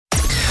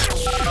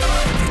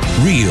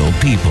Real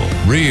people,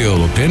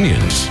 real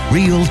opinions,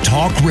 Real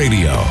Talk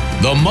Radio.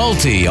 The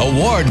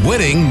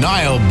multi-award-winning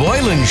Niall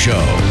Boylan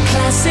Show.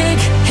 Classic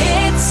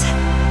hits.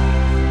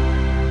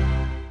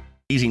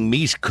 Eating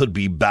meat could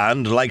be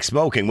banned like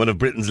smoking. One of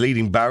Britain's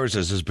leading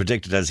barristers has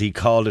predicted, as he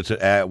called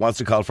it, wants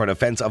to call for an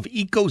offence of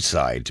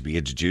ecocide to be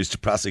introduced to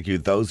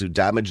prosecute those who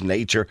damage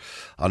nature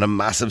on a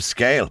massive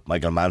scale.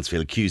 Michael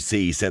Mansfield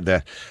QC said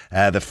that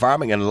the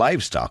farming and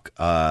livestock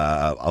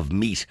of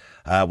meat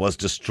was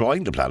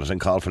destroying the planet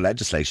and called for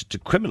legislation to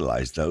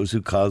criminalise those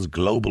who cause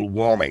global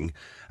warming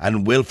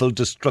and willful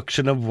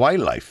destruction of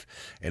wildlife.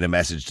 In a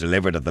message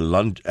delivered at the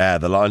launch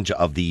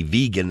of the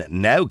Vegan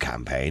Now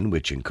campaign,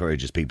 which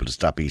encourages people to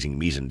stop eating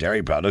meat and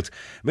dairy products,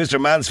 Mr.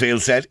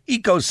 Mansfield said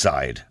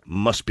ecocide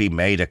must be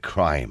made a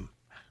crime.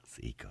 It's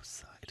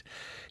ecocide.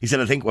 He said,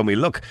 I think when we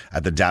look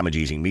at the damage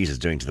eating meat is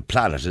doing to the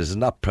planet, it is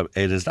not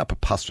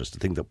preposterous to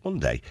think that one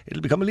day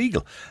it'll become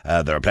illegal.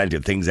 There are plenty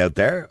of things out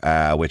there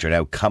which are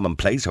now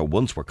commonplace, or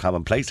once were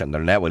commonplace, and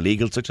they're now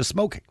illegal, such as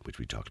smoking, which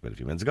we talked about a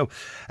few minutes ago.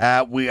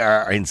 We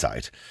are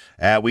inside.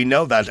 We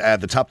know that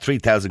the top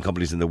 3,000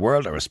 companies in the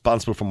world are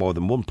responsible for more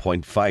than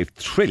 1.5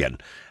 trillion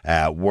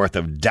worth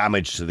of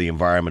damage to the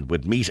environment,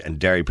 with meat and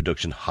dairy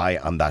production high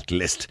on that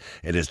list.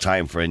 It is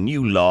time for a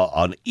new law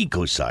on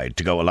ecocide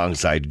to go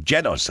alongside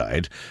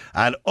genocide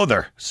and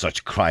other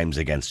such crimes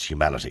against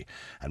humanity.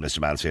 And Mr.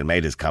 Mansfield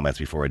made his comments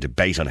before a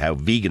debate on how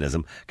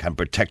veganism can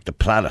protect the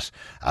planet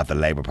at the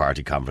Labour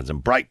Party conference in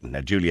Brighton.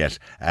 Now, Juliet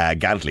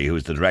Gantley, who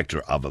is the director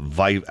of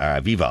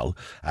Vival,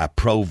 a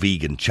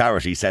pro-vegan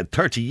charity, said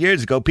 30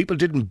 years ago people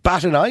didn't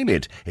bat an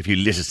eyelid if you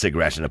lit a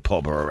cigarette in a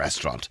pub or a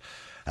restaurant.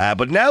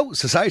 But now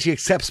society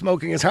accepts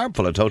smoking as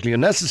harmful and totally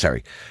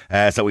unnecessary.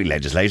 So we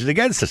legislated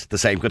against it. The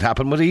same could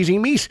happen with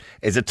eating meat.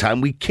 Is it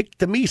time we kicked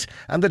the meat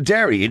and the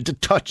dairy into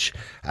touch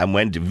and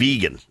went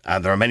vegan?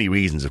 And there are many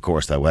reasons, of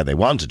course, why they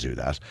want to do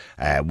that.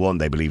 One,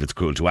 they believe it's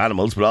cruel to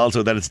animals, but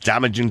also that it's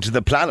damaging to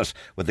the planet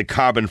with the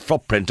carbon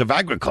footprint of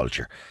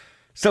agriculture.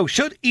 So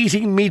should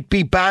eating meat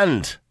be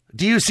banned?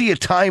 Do you see a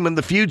time in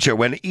the future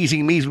when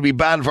eating meat will be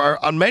banned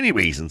on many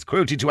reasons?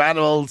 Cruelty to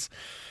animals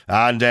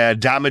and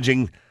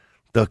damaging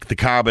the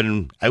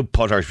carbon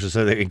output, or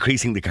so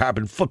increasing the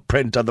carbon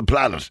footprint on the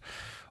planet?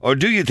 Or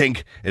do you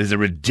think it is a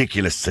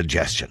ridiculous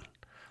suggestion?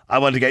 I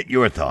want to get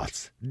your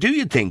thoughts. Do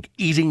you think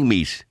eating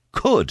meat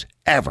could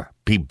ever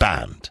be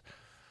banned?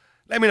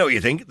 Let me know what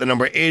you think. The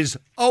number is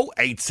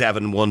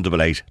 087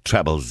 188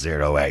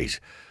 0008.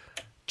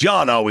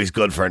 John, always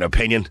good for an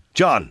opinion.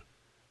 John.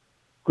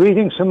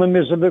 Greetings from a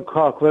miserable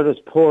Cork where it's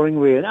pouring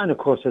rain, and of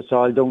course it's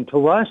all down to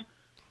what?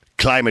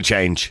 Climate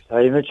change.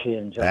 Climate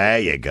change. There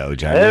you go,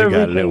 John.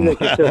 Everything,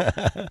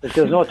 if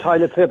there's no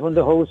toilet paper in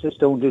the house, it's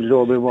down to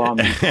global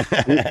warming.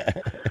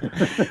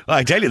 Well,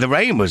 I tell you, the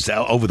rain was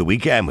over the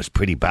weekend was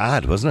pretty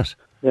bad, wasn't it?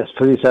 Yes,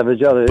 pretty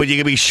savage. But you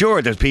can be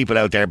sure there's people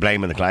out there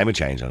blaming the climate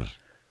change on it.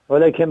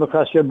 Well, I came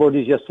across your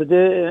buddies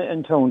yesterday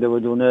in town. They were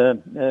doing a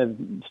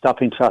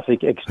stopping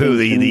traffic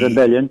Extinction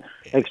Rebellion.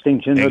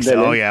 Extinction Rebellion.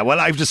 Oh, yeah. Well,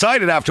 I've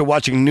decided after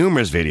watching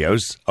numerous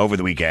videos over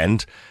the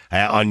weekend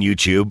on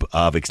YouTube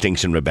of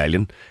Extinction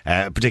Rebellion,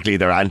 particularly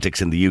their antics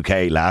in the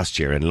UK last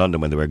year in London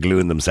when they were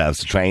gluing themselves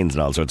to trains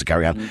and all sorts of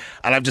carry on.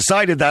 And I've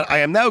decided that I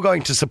am now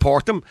going to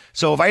support them.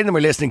 So if any of them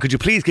are listening, could you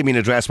please give me an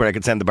address where I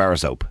can send the bar of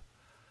soap?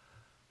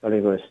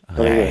 Very good.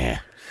 Very good.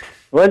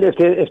 Well,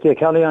 if they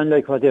carry on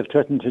like what they've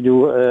threatened to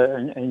do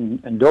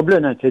in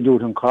Dublin and to do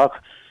it in Cork,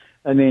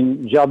 I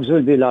mean, jobs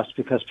will be lost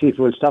because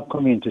people will stop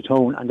coming into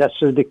town, and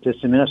that's ridiculous.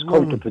 I mean, that's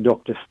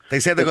counterproductive. They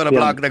said they're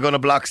going to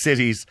block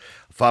cities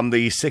from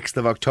the 6th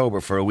of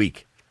October for a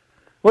week.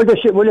 Well,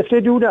 if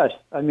they do that,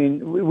 I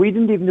mean, we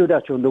didn't even do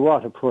that during the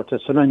water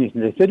protests or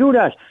anything. If they do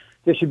that,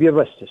 they should be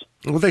arrested.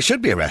 Well, they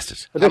should be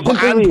arrested and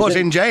put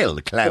in jail,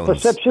 the clowns. The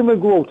perception will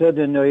go out there,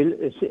 then,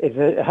 if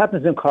it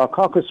happens in Cork.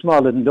 Cork is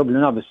smaller than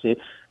Dublin, obviously,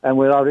 and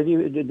we're already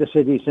the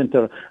city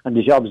centre and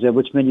the jobs there,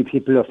 which many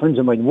people are friends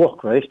of mine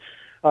work, right,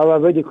 are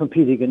already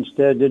competing against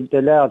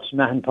the large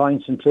Mahon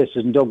Points and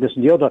places in Douglas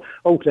and the other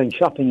outlying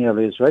shopping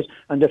areas, right,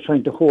 and they're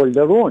trying to hold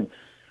their own.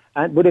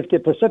 But if the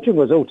perception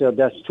was out there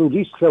that through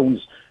these clowns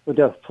with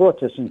their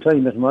protests and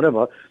climate and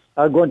whatever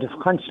are going to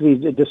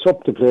constantly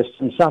disrupt the place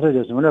on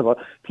Saturdays and whatever,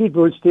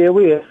 people will stay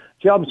away,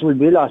 jobs will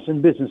be lost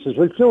and businesses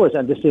will close,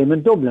 and the same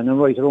in Dublin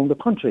and right around the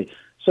country.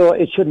 So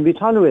it shouldn't be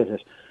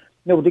tolerated.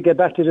 Now, to get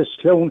back to this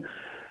clown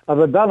of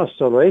a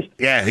barrister, right?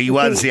 Yeah, he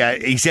was. Yeah,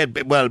 he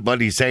said, well,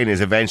 what he's saying is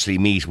eventually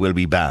meat will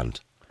be banned.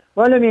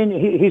 Well, I mean,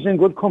 he's in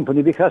good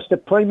company because the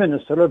Prime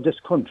Minister of this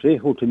country,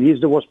 who to me is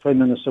the worst Prime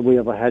Minister we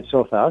ever had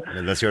so far,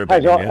 well, that's your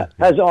opinion,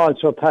 has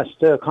also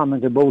passed a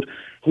comment about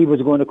he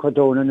was going to cut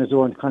down on his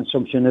own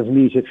consumption of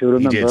meat, if you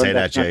remember. He did say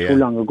that, too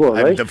long ago,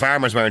 right? The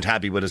farmers weren't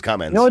happy with his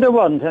comments. No, they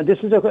weren't. And this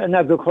is an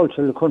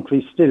agricultural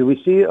country still.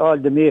 We see all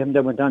the mayhem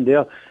that went on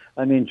there.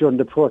 I mean, during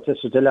the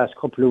protests of the last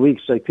couple of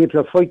weeks, like, people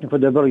are fighting for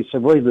their very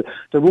survival,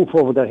 the roof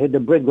over their head,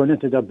 the bread going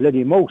into their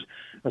bloody mouth.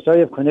 Because I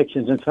have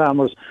connections and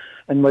farmers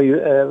and my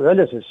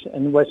relatives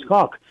in West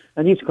Cork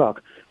and East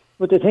Cork.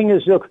 But the thing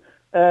is, look,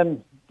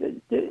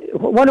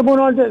 what about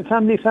all the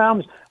family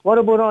farms, What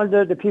about all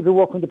the people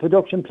working the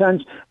production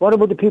plants? What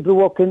about the people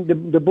working,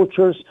 the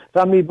butchers,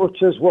 family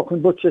butchers,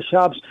 working butcher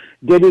shops,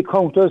 deli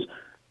counters?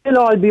 They'll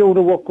all be out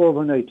of work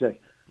overnight, like.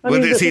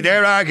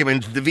 Their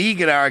argument, the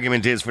vegan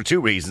argument, is for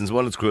two reasons.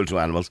 One, it's cruel to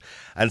animals.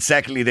 And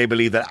secondly, they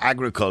believe that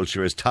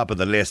agriculture is top of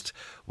the list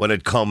when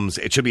it comes...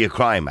 It should be a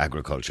crime,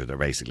 agriculture, they're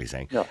basically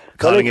saying. No.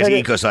 Calling it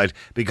ecocide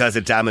because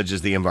it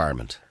damages the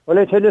environment. Well,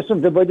 I tell you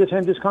something, by the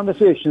time this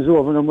conversation is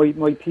over, and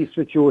my piece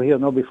with you here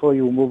now before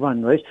you move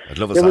on, right? I'd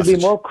love a there sausage. will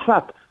be more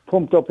crap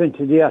pumped up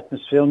into the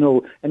atmosphere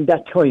now in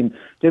that time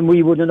than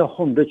we would in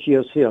 100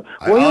 years here.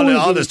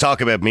 All this talk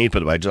about meat, by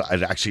the way,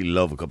 I'd actually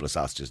love a couple of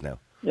sausages now.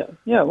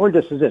 Yeah, well,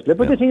 this is it.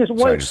 But the thing is,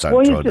 why is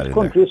this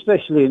country,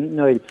 especially in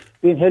Niall,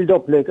 being held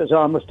up like as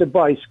almost a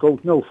Boy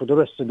Scout now for the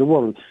rest of the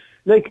world?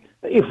 Like,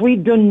 if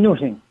we'd done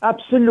nothing,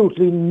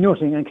 absolutely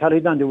nothing, and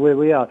carried on the way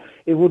we are,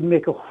 it wouldn't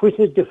make a whit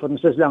of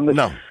difference as long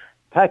as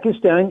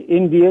Pakistan,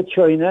 India,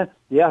 China,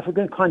 the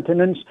African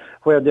continents,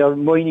 where they're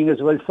mining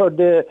as well for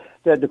the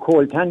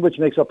coltan, which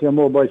makes up your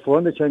mobile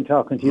phone, which I'm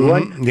talking to you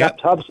on,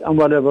 laptops and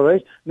whatever,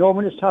 right? No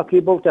one is talking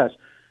about that.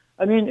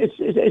 I mean,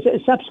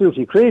 it's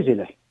absolutely crazy,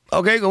 like.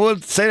 Okay, well,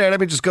 say that.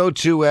 Let me just go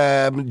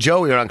to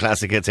Joe. You're on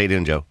Classic Hits. How you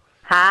doing, Joe?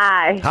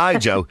 Hi. Hi,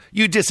 Joe.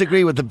 You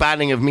disagree with the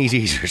banning of meat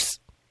eaters?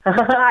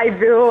 I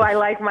do. I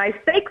like my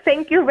steak.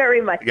 Thank you very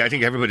much. Yeah, I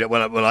think everybody...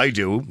 Well, I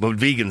do, but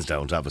vegans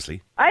don't,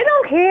 obviously. I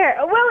don't care.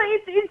 Well,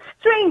 it's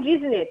strange,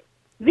 isn't it?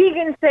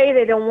 Vegans say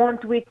they don't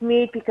want to eat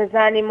meat because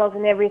animals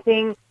and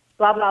everything,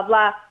 blah, blah,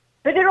 blah.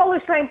 But they're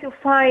always trying to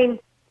find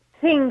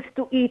things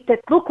to eat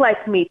that look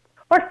like meat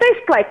or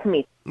taste like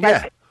meat.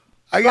 Yeah.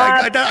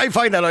 I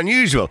find that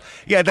unusual.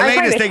 Yeah, the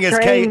latest thing is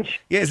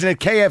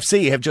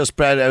KFC have just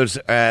spread out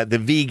the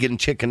vegan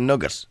chicken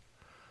nugget.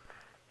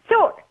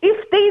 So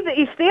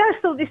if they are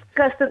so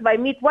disgusted by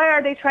meat, why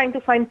are they trying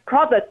to find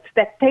products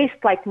that taste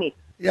like meat?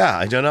 Yeah,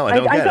 I don't know. I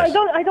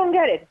don't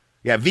get it.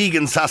 Yeah,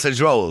 vegan sausage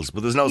rolls,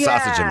 but there's no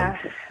sausage in them.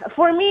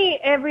 For me,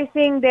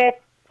 everything that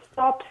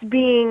stops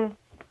being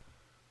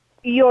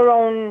your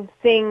own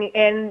thing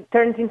and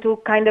turns into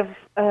kind of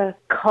a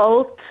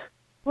cult,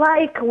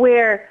 like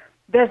where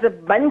there's a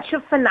bunch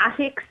of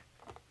fanatics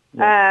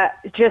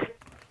just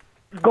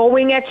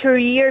going at your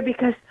ear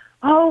because,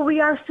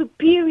 we are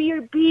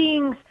superior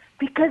beings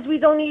because we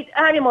don't eat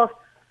animals.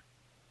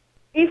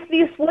 If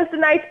this was a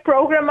nice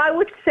program, I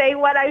would say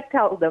what I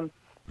tell them.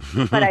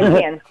 But I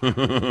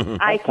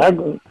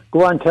can't.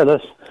 Go on, tell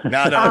us.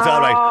 No, it's all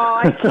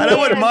right. And I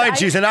wouldn't mind.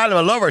 She's an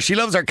animal lover. She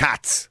loves her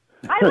cats.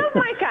 I love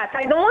my cats.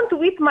 I don't want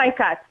to eat my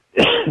cats.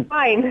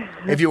 Fine.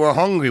 If you were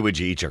hungry, would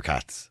you eat your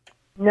cats?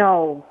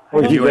 No.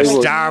 If you were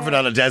starving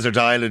on a desert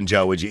island,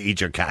 Joe, would you eat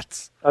your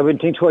cats? I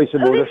wouldn't think twice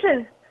about it.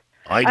 Listen,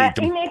 I'd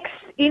eat them.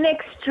 In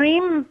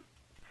extreme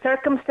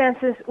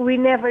circumstances, we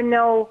never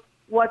know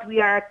what we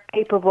are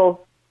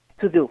capable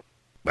to do.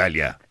 Well,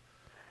 yeah.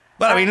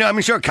 Well, I mean, I'm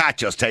sure cat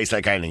just tastes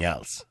like anything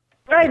else.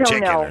 I don't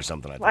chicken know. Or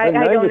something like that. I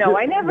don't know.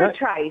 I never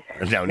tried.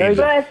 No, neither.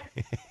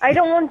 But I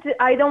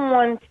don't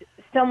want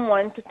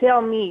someone to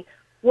tell me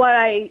what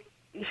I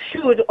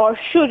should or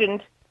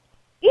shouldn't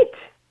eat.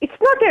 It's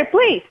not their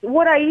place.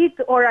 What I eat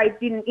or I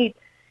didn't eat.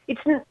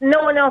 It's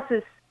no one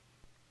else's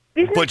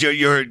business. But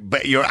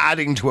you're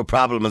adding to a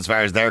problem as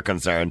far as they're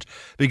concerned,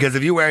 because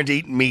if you weren't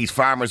eating meat,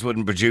 farmers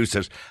wouldn't produce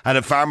it, and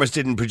if farmers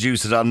didn't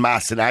produce it en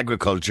masse in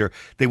agriculture,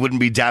 they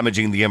wouldn't be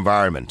damaging the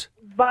environment.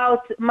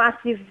 About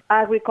massive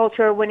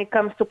agriculture when it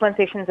comes to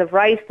plantations of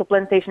rice, to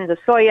plantations of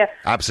soya,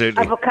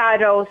 absolutely,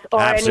 avocados,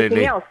 or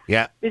anything else.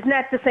 Yeah, isn't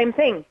that the same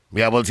thing?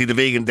 Yeah, well, see, the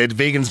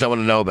vegans don't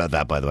want to know about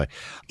that. By the way,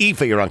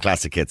 Aoife, you're on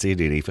Classic Hits. How you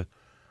doing, Aoife?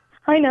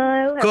 Hi,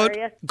 Niall. How are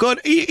you? Good.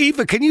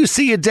 Aoife, can you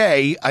see a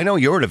day? I know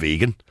you're a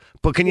vegan,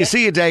 but can you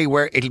see a day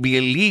where it'll be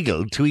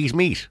illegal to eat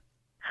meat?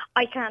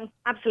 I can,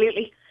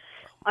 absolutely.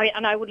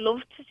 I would love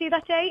to see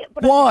that day.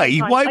 But why?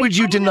 Why would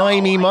you deny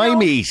me my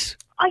meat?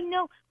 I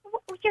know.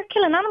 You're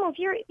killing animals.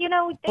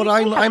 But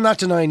I'm not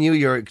denying you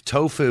your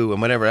tofu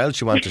and whatever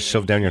else you want to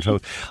shove down your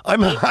throat. I'm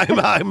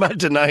not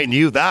denying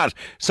you that.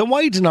 So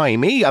why deny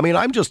me? I mean,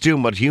 I'm just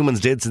doing what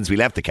humans did since we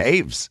left the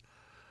caves.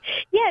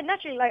 Yeah,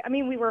 naturally.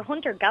 We were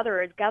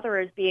hunter-gatherers.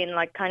 Gatherers being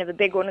like kind of a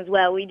big one as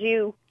well. We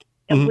do.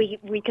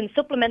 We can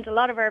supplement a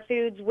lot of our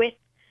foods with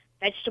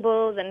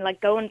vegetables and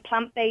like going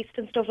plant-based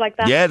and stuff like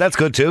that. Yeah, that's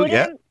good too.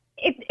 But,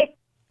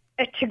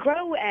 to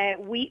grow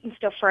wheat and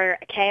stuff for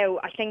a cow,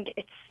 I think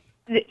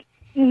it's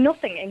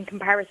nothing in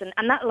comparison.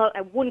 And that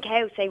one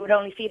cow, say, would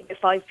only feed about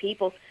 5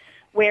 people,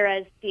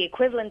 whereas the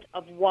equivalent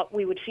of what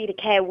we would feed a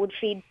cow would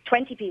feed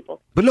 20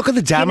 people. But look at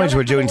the damage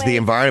we're doing to the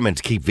environment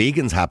to keep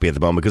vegans happy at the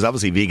moment, because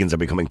obviously vegans are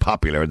becoming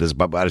popular. There's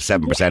about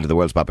 7% of the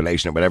world's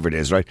population or whatever it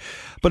is, right?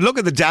 But look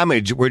at the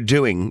damage we're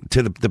doing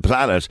to the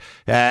planet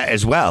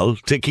as well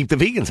to keep the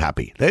vegans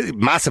happy.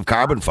 Massive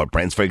carbon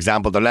footprints, for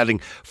example. They're letting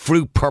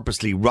fruit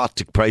purposely rot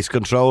to price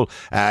control.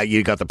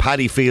 You got the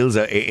paddy fields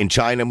in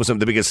China with some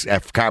of the biggest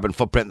carbon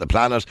footprint on the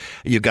planet.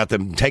 You got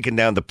them taking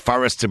down the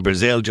forests in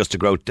Brazil just to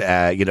grow,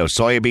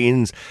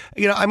 soybeans.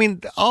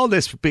 All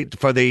this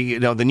for the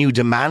the new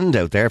demand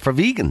out there for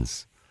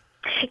vegans.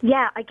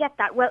 Yeah, I get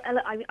that. Well,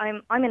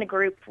 I'm in a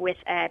group with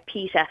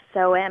PETA,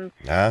 so a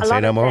say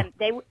lot no of more.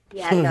 them,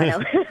 I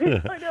know.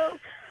 I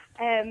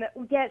know.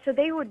 Yeah, so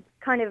they would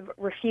kind of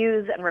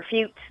refuse and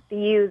refute the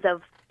use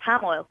of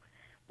palm oil,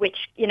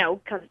 which,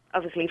 because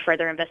obviously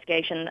further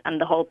investigation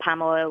and the whole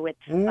palm oil with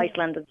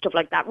Iceland and stuff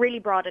like that really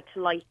brought it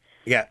to light.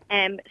 Yeah.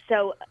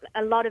 So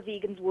a lot of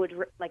vegans would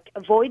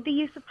avoid the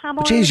use of palm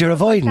oil. Jeez, you're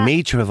avoiding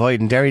meat, you're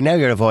avoiding dairy, now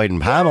you're avoiding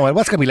palm oil.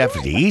 What's going to be left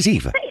of the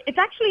easy?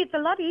 It's a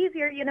lot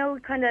easier,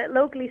 kind of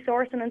locally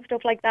sourcing and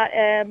stuff like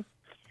that.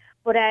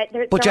 But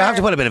you have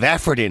to put a bit of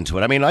effort into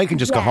it. I mean, I can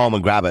just go home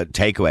and grab a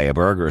takeaway, a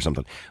burger or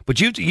something.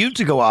 But you have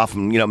to go off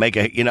and, make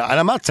a, and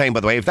I'm not saying, by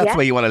the way, if that's the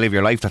way you want to live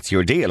your life, that's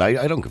your deal.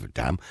 I don't give a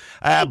damn.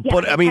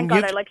 But I mean,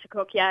 thank God I like to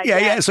cook,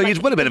 so you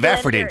put a bit of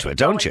effort into it,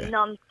 don't you?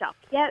 Non-stop.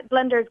 Yeah,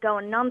 blender's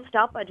going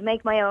non-stop. I'd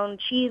make my own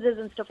cheeses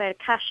and stuff out of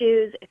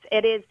cashews.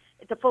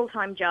 It's a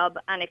full-time job,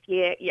 and if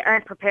you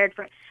aren't prepared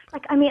for it,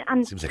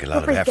 seems like a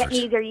lot of effort.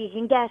 Getting easier, you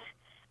can get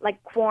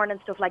corn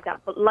and stuff like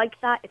that, but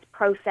it's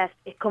processed.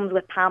 It comes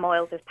with palm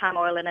oil. There's palm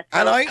oil in it.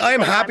 And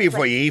I'm happy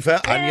for you,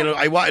 Aoife. And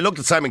I looked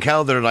at Simon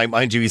Calder, and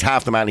mind you, he's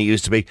half the man he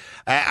used to be,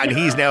 and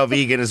he's now a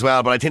vegan as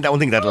well. But I don't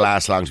think that'll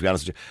last long, to be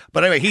honest with you.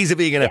 But anyway, he's a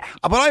vegan.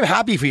 But I'm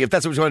happy for you if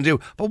that's what you want to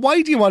do. But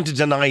why do you want to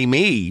deny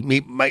me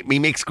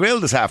mixed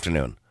grill this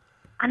afternoon?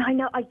 And I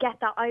know, I get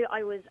that.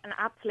 I was an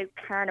absolute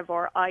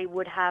carnivore. I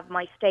would have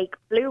my steak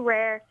blue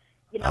rare.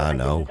 I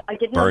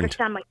didn't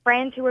understand my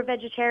friends who were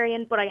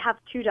vegetarian, but I have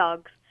 2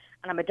 dogs.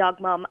 And I'm a dog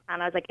mum,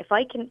 and I was like, if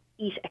I can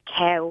eat a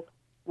cow,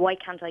 why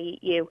can't I eat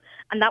you?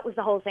 And that was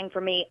the whole thing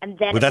for me. And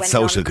then that's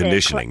social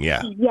conditioning,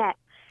 yeah.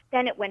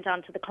 Then it went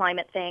on to the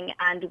climate thing,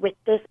 and with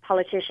this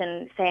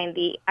politician saying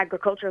the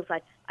agricultural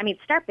side,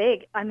 start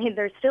big.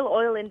 There's still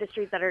oil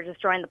industries that are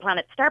destroying the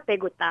planet. Start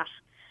big with that,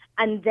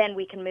 and then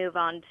we can move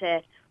on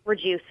to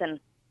reducing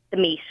the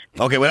meat.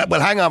 Okay, well,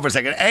 hang on for a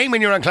second.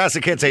 Eamon, you're on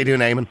Classic Hits. How you doing,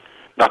 Eamon?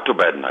 Not too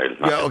bad, Niall.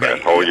 Not too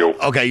bad. How are you?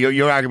 Okay,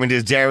 your argument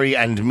is dairy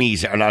and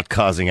meat are not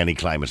causing any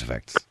climate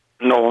effects.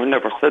 No, I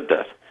never said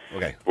that.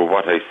 Okay. But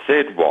what I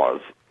said was,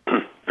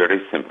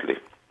 very simply,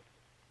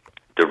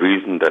 the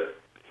reason that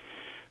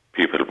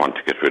people want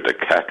to get rid of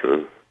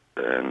cattle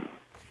and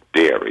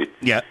dairy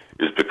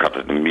is because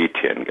of the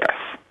methane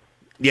gas.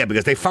 Yeah,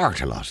 because they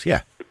fart a lot,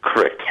 yeah.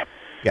 Correct.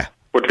 Yeah.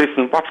 But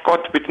listen, what's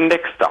going to be the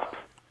next stop?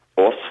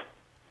 Us?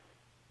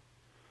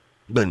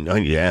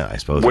 I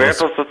suppose. Where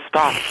does it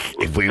stop?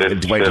 If we,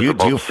 do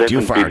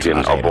you fart a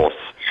lot, of us.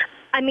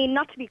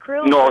 Not to be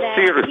cruel, no, but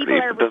seriously, people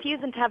are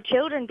refusing to have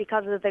children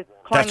because of the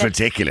climate. That's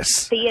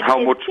ridiculous.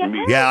 How much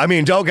meat? Yeah,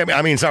 don't get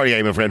me. Sorry,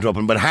 Eamon, for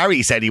interrupting, but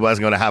Harry said he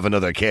wasn't going to have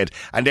another kid,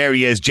 and there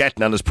he is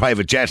jetting on his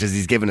private jet as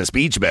he's giving a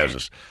speech about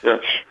it. Yeah.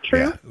 True.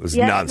 Yeah, it was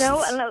nonsense.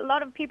 No, and a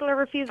lot of people are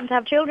refusing to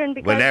have children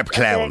because they're of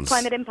clowns. the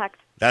climate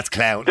impact. That's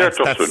clown. That's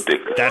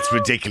ridiculous. That's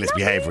ridiculous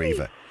behaviour,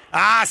 Aoife.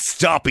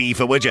 Stop,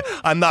 Aoife, would you?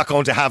 I'm not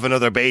going to have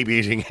another baby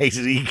eating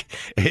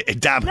it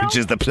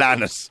damages the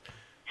planet.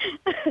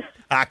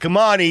 Come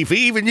on, Aoife.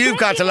 Even you've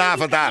got to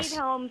laugh at that. Need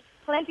homes.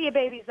 Plenty of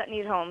babies that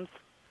need homes.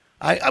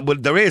 Well,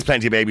 there is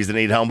plenty of babies that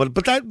need homes,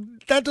 but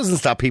that doesn't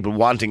stop people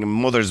wanting, and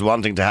mothers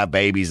wanting to have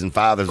babies, and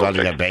fathers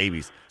wanting to have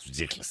babies. It's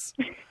ridiculous.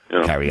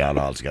 Yeah. Carry on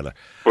altogether.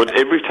 But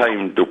every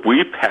time that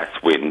we pass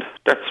wind,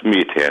 that's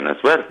methane as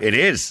well. It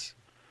is.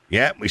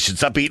 Yeah, we should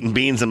stop eating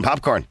beans and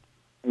popcorn.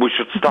 We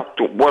should stop.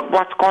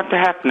 What's going to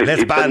happen?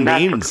 Let's ban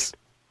beans.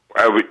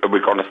 Are we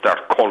going to start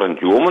culling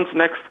humans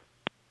next?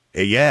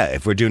 Yeah,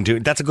 if we're doing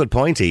that's a good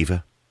point,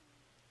 Aoife.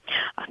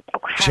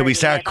 Should we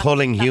start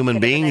culling human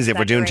beings if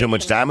we're doing too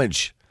much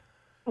damage?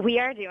 We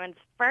are doing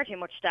far too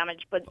much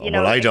damage, but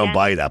well, I don't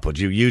buy that, but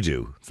you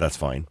do, so that's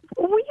fine.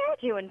 We are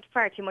doing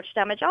far too much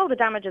damage. All the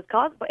damage is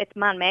caused, but it's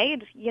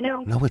man-made,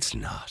 No, it's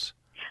not.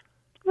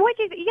 Why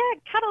do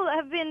cattle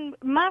have been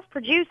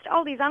mass-produced.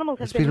 All these animals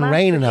have been It's been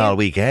raining all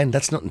weekend.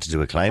 That's nothing to do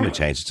with climate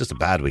change. It's just a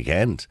bad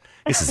weekend.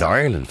 This is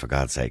Ireland, for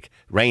God's sake.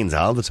 Rains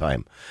all the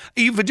time.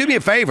 Eva, do me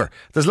a favour.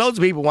 There's loads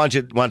of people want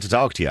to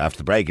talk to you after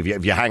the break.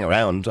 If you hang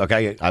around,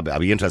 okay, I'll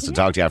be interested to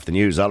talk to you after the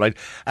news, all right?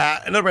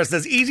 Another person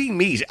says, eating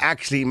meat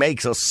actually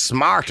makes us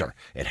smarter.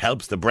 It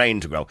helps the brain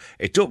to grow.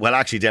 It does. Well,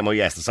 actually, Demo,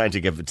 yes, the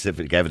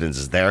scientific evidence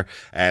is there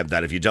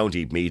that if you don't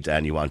eat meat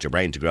and you want your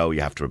brain to grow,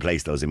 you have to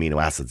replace those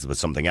amino acids with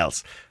something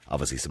else.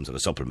 Obviously, some sort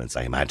of supplements,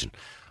 I imagine.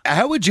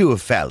 How would you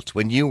have felt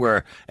when you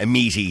were a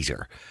meat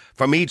eater?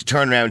 For me to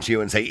turn around to you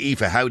and say,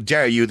 Aoife, how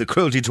dare you, the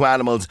cruelty to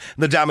animals,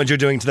 the damage you're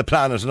doing to the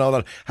planet and all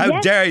that. How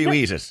dare you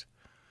eat it?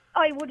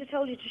 I would have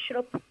told you to shut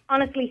up,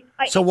 honestly.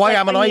 So why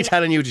am I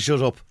telling you to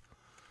shut up?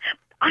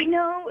 I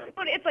know,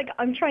 but it's like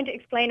I'm trying to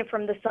explain it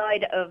from the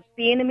side of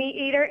being a meat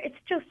eater. It's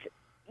just,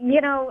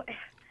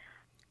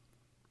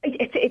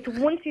 It's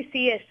once you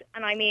see it,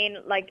 and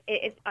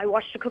I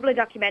watched a couple of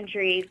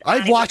documentaries.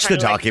 I've watched the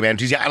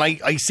documentaries, and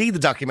I see the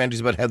documentaries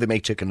about how they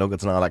make chicken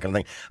nuggets and all that kind of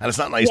thing, and it's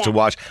not nice to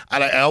watch.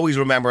 And I always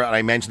remember, and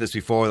I mentioned this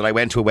before, that I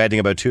went to a wedding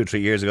about 2 or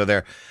 3 years ago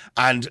there,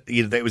 and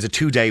it was a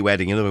 2-day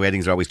wedding. The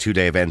weddings are always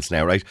 2-day events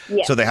now, right?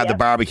 Yeah, so they had the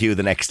barbecue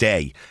the next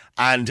day.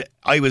 And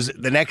I was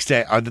the next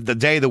day, or the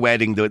day of the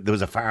wedding, there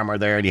was a farmer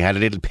there, and he had a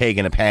little pig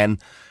in a pen.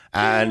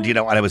 And, and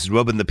I was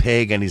rubbing the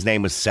pig, and his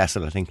name was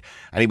Cecil, I think.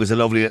 And he was a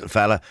lovely little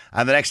fella.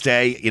 And the next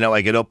day,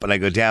 I get up and I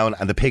go down,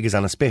 and the pig is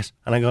on a spit.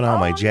 And I go, oh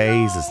my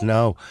Jesus,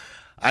 no.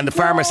 And the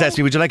farmer says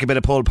to me, would you like a bit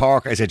of pulled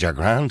pork? I said, you're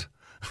grand.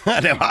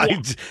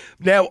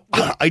 Now,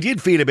 I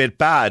did feel a bit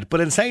bad, but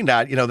in saying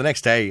that, the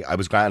next day I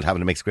was grand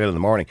having a mixed grill in the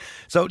morning.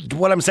 So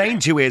what I'm saying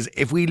to you is,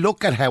 if we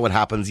look at how it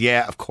happens,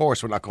 of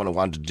course we're not going to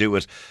want to do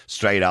it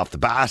straight off the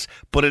bat.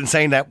 But in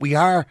saying that, we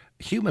are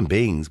human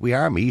beings, we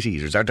are meat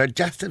eaters. Our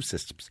digestive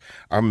systems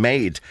are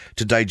made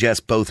to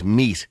digest both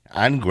meat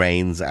and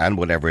grains and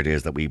whatever it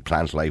is that we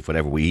plant life,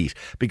 whatever we eat,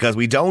 because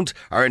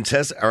our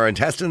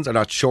intestines are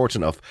not short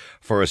enough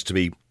for us to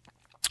be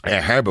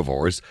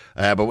herbivores,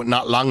 but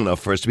not long enough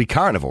for us to be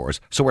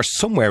carnivores. So we're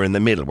somewhere in the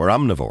middle. We're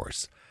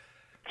omnivores.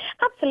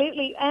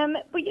 Absolutely.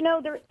 But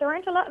there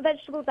aren't a lot of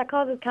vegetables that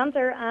causes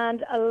cancer,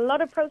 and a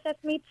lot of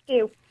processed meats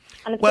do.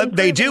 And well,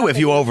 they do if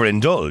you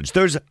overindulge.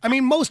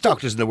 Most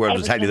doctors in the world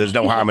will tell you there's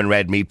no harm in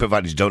red meat,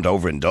 provided you don't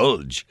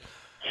overindulge.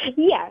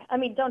 Yeah,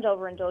 don't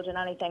overindulge in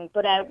anything.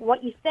 But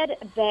what you said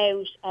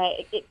about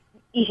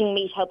eating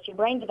meat helps your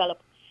brain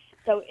develop.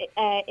 So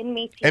in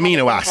meat...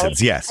 Amino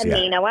acids, yes.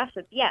 Amino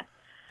acids, yes.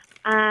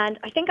 And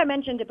I think I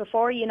mentioned it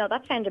before,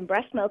 that's found in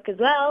breast milk as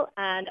well.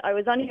 And I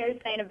was on here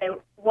saying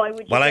about why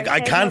would you... Well, I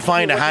can't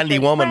find a handy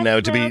woman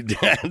now to be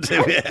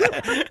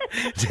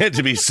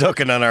to be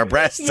sucking on our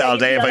breasts all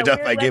day if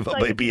I give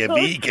up and be a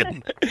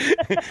vegan.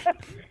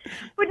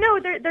 But no,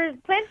 there's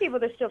plenty of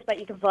other stuff that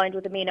you can find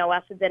with amino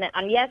acids in it.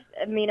 And yes,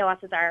 amino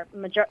acids are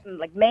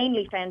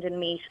mainly found in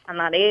meat, and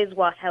that is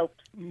what helps.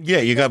 Yeah,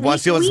 you got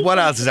what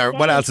else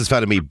is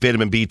found in meat?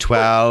 Vitamin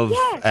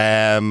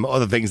B12,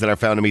 other things that are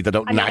found in meat that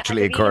don't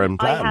naturally occur in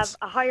plants.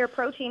 I have a higher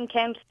protein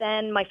count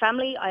than my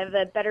family.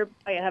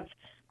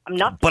 I'm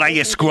not. But are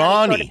you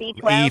scrawny,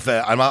 Aoife?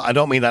 I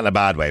don't mean that in a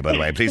bad way, by the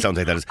way. Please don't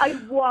take that as... I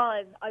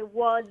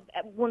was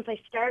once I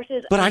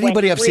started. But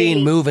anybody I've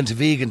seen move into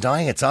vegan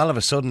diets, all of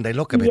a sudden they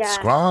look a bit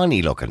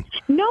scrawny looking.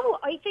 No,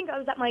 I think I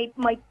was at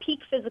my peak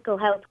physical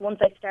health once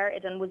I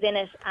started and was in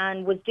it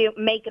and was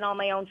making all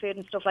my own food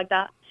and stuff like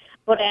that.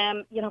 But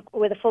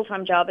with a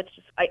full-time job, it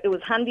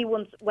was handy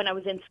once when I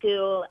was in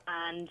school.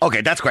 And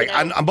okay, that's great.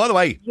 And by the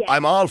way,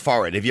 I'm all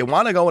for it. If you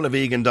want to go on a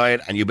vegan diet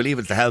and you believe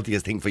it's the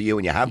healthiest thing for you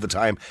and you have the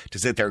time to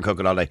sit there and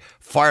cook it all day,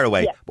 fire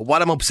away. Yeah. But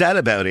what I'm upset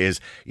about is,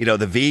 the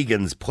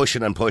vegans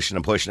pushing and pushing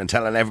and pushing and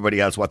telling everybody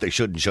else what they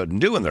should and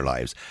shouldn't do in their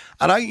lives.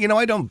 And I'm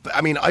not going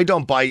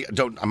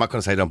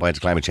to say I don't buy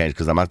into climate change,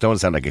 because I don't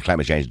sound like a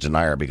climate change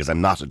denier, because I'm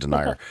not a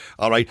denier.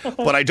 All right.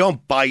 But I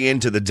don't buy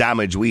into the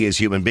damage we as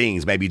human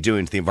beings may be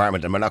doing to the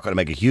environment, and we're not going to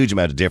make a huge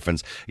amount of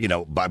difference,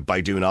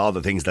 by doing all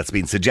the things that's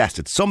been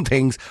suggested. Some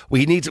things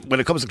we need to, when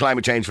it comes to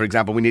climate change, for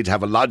example, we need to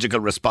have a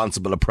logical,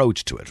 responsible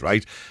approach to it,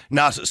 right?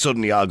 Not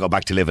suddenly I'll go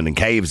back to living in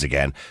caves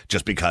again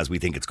just because we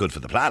think it's good for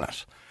the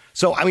planet.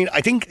 So,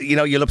 I think,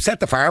 you'll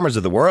upset the farmers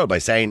of the world by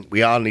saying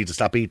we all need to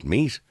stop eating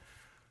meat.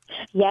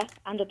 Yeah,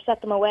 and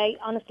upset them away,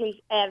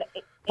 honestly.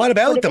 What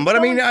about them? But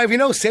I have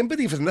no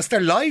sympathy for them. That's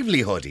their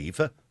livelihood,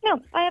 Aoife. No,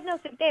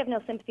 they have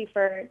no sympathy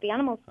for the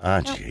animals.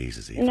 Ah, no.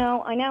 Jesus, Aoife.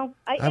 No, I know.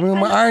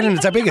 Ireland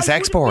is our biggest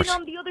export.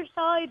 On the other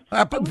side.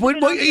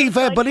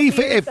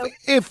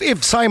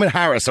 If Simon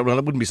Harris, or well,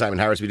 it wouldn't be Simon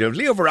Harris, if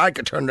Leo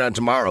Varadkar turned around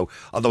tomorrow,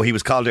 although he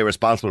was called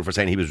irresponsible for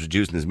saying he was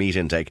reducing his meat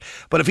intake,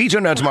 but if he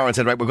turned around tomorrow and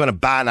said, right, we're going to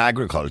ban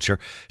agriculture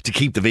to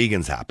keep the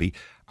vegans happy,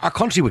 our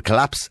country would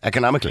collapse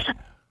economically.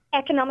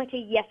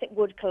 Economically, yes, it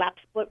would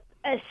collapse, but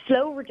a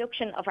slow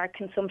reduction of our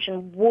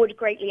consumption would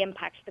greatly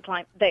impact the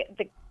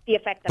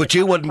effect. But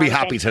you wouldn't be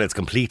happy till it's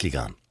completely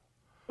gone.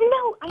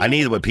 No, I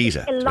neither would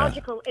Peter.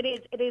 Illogical. It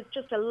is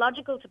just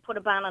illogical to put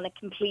a ban on it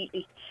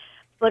completely.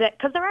 But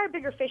because there are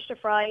bigger fish to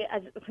fry,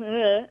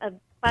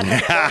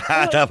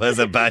 that was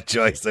a bad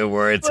choice of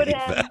words.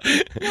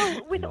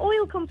 But, with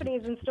oil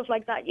companies and stuff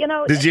like that,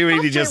 Did you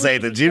really just say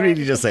that? Did you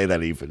really just say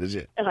that, Aoife? Did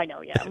you? I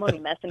know, yeah. I'm only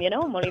messing.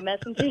 I'm only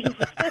messing. Jesus.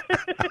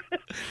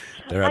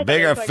 There are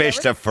bigger fish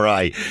to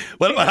fry.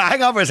 Well,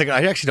 hang on for a second.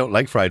 I actually don't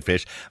like fried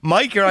fish.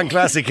 Mike, you're on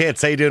Classic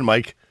Hits. How you doing,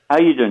 Mike? How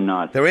you doing,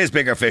 Nod? There is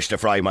bigger fish to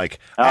fry, Mike.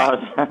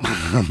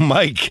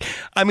 Mike,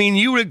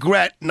 you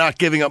regret not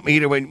giving up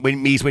meat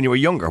when you were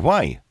younger.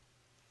 Why?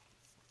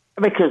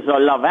 Because I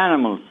love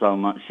animals so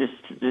much.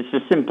 It's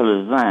as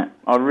simple as that.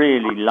 I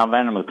really love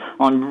animals.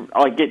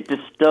 I get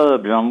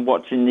disturbed when I'm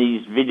watching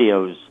these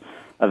videos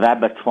of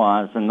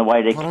abattoirs and the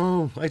way they...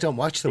 Oh, I don't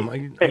watch them.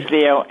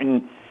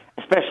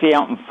 Especially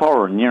out in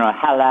foreign,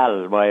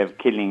 halal way of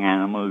killing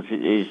animals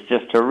is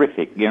just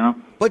horrific,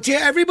 But yeah,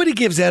 everybody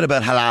gives out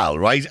about halal,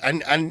 right?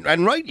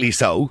 And rightly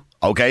so.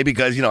 Okay,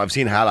 because, I've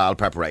seen halal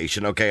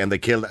preparation, okay, and they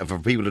kill, for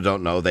people who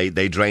don't know,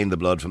 they drain the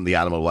blood from the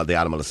animal while the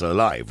animal is still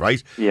alive,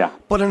 right? Yeah.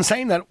 But in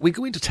saying that, we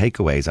go into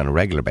takeaways on a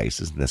regular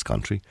basis in this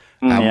country,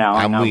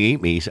 and we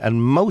eat meat,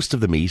 and most of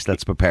the meat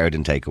that's prepared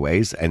in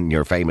takeaways, and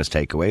your famous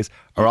takeaways,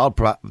 they're all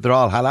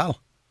halal.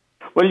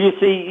 Well, you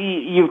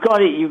see, you've got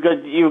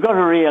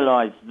to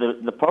realise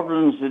the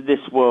problems of this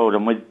world,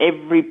 and with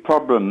every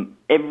problem,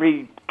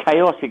 every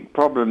chaotic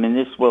problem in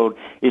this world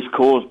is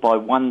caused by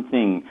one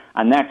thing,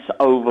 and that's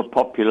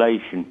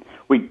overpopulation.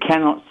 We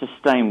cannot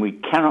sustain, we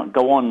cannot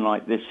go on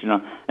like this,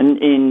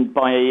 And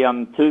by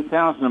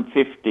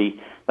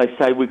 2050, they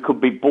say we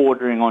could be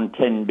bordering on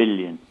 10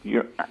 billion.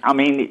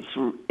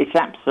 It's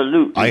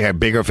absolute. I had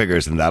bigger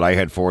figures than that. I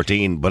had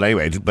 14. But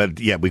anyway,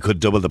 we could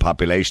double the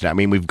population. I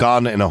mean, we've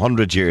gone, in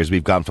 100 years,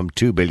 we've gone from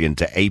 2 billion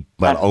to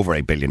over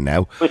 8 billion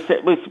now.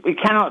 We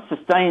cannot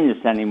sustain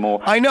this anymore.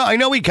 I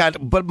know we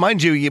can't. But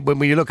mind you, when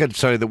you look at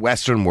the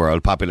Western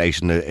world,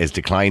 population is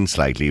declined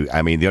slightly.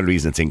 I mean, the only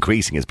reason it's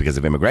increasing is because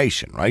of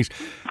immigration, right?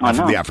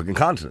 From the African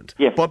continent.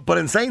 Yes. But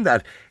in saying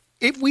that,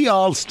 if we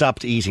all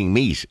stopped eating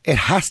meat, it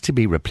has to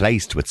be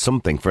replaced with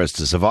something for us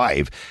to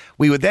survive.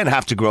 We would then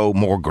have to grow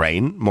more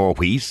grain, more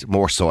wheat,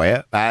 more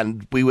soya,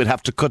 and we would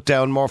have to cut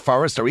down more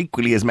forests, or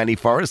equally as many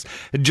forests,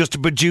 just to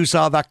produce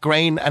all that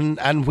grain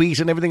and wheat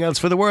and everything else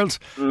for the world's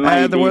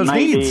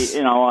needs.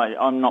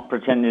 I'm not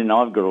pretending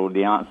I've got all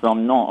the answers.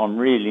 I'm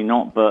really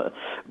not. But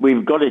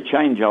we've got to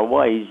change our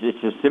ways. It's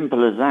as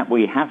simple as that.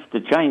 We have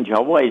to change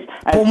our ways.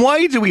 But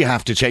why do we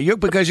have to change?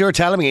 Because you're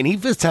telling me, and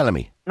Aoife's telling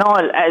me. No,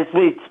 as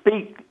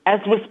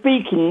we're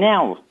speaking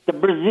now, the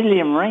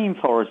Brazilian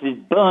rainforest is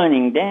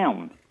burning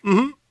down.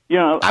 Mm-hmm.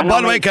 And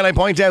by the way, can I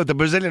point out the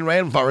Brazilian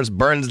rainforest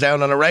burns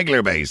down on a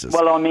regular basis?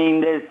 Well,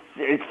 there's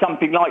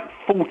something like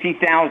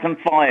 40,000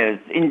 fires,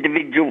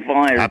 individual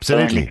fires.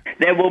 Absolutely.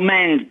 They were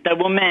man-made.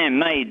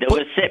 They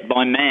were set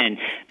by man.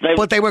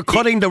 But they were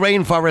cutting the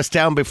rainforest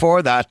down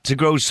before that to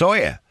grow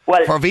soya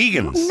for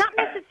vegans. Not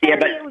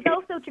necessarily. It was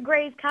also to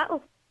graze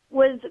cattle.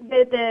 Was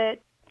the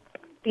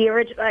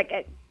original,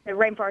 the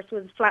rainforest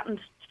was flattened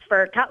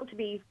for cattle to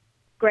be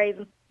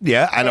grazing.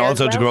 Yeah, and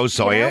also to grow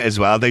soya as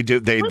well. They're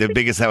the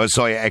biggest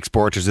soya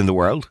exporters in the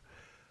world.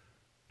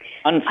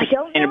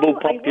 Unsustainable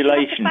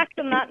population. I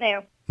don't know. On that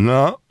now.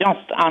 No.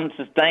 Just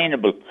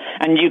unsustainable.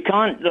 And you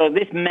can't,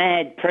 this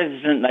mad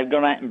president they've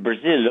got out in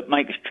Brazil that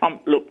makes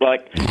Trump look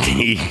like...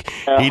 he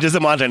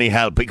doesn't want any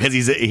help because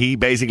he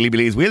basically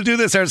believes, we'll do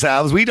this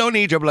ourselves, we don't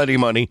need your bloody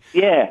money.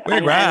 Yeah.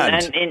 We're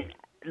grand. And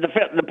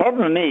the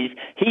problem is,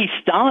 he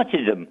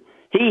started them.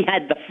 He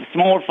had the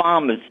small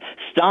farmers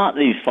start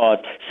these fires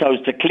so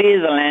as to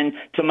clear the land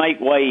to make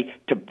way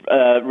to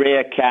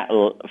rear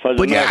cattle for the...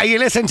 But yeah, you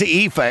listen to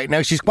Aoife.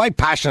 Now, she's quite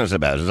passionate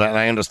about it, and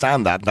I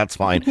understand that. That's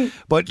fine.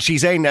 But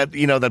she's saying that,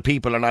 that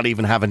people are not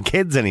even having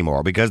kids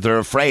anymore because they're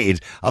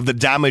afraid of the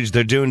damage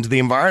they're doing to the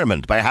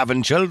environment by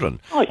having children.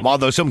 Oh, yeah.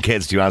 Although some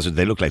kids, to be honest with you,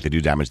 they look like they do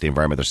damage to the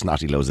environment. They're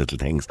snotty, those little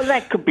things. Well,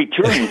 that could be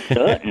true in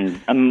certain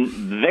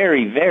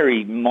very,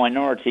 very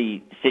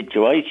minority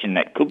situation.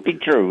 That could be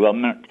true.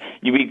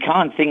 We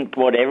can't think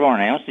what everyone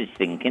else is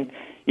thinking.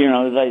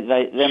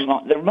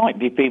 There might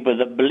be people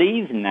that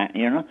believe in that,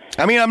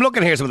 I mean, I'm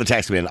looking here some of the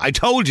text coming in. I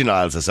told you,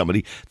 Niall, to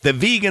somebody, the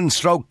vegan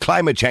 /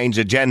 climate change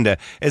agenda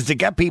is to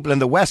get people in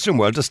the Western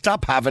world to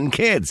stop having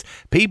kids.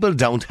 People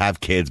don't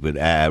have kids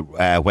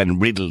when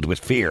riddled with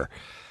fear.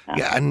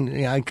 Yeah, look,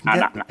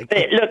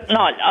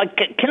 Niall,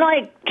 can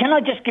I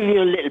just give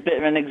you a little bit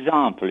of an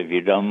example, if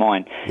you don't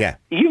mind? Yeah.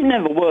 You've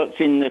never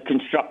worked in the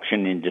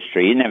construction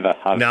industry, you never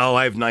have. No,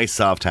 I have nice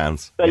soft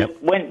hands. But yep.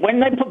 when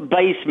they put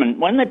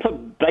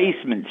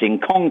basements in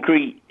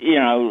concrete,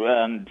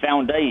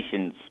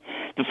 foundations,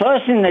 the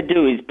first thing they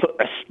do is put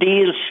a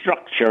steel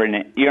structure in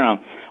it,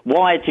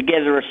 wire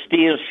together a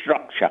steel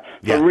structure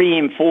for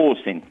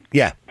reinforcing.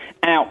 Yeah.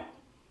 Now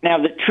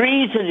the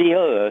trees of the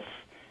earth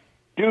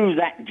do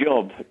that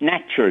job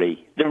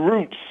naturally. The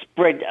roots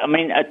spread. I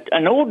mean,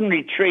 an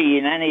ordinary tree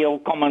in any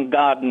old common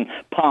garden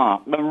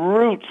park, the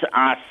roots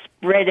are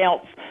spread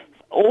out.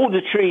 All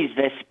the trees,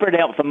 they're spread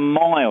out for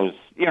miles.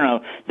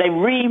 They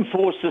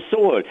reinforce the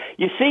soil.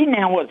 You see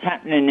now what's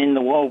happening in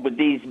the world with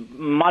these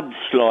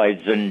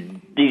mudslides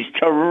and these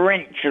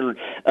torrential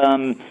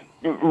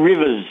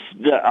rivers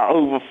that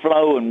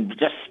overflow and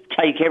just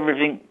take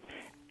everything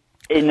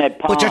in their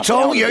path. But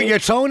you're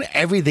throwing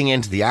everything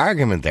into the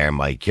argument there,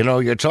 Mike.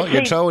 You're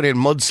throwing in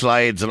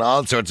mudslides and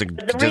all sorts of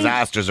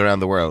disasters around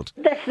the world.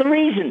 That's the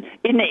reason.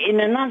 In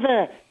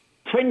another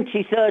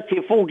 20, 30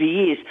 or 40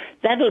 years,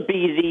 that'll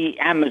be the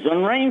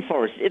Amazon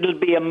rainforest. It'll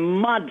be a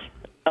mud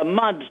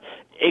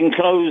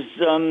enclosed...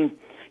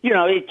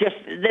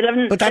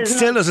 But that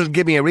still doesn't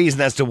give me a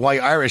reason as to why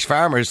Irish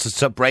farmers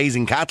stop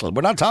raising cattle.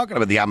 We're not talking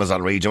about the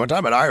Amazon region. We're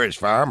talking about Irish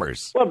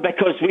farmers. Well,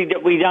 because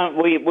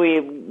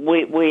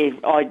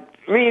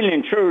really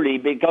and truly,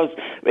 because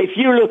if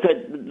you look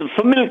at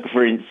for milk,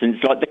 for instance,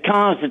 like the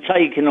cows are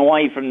taken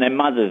away from their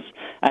mothers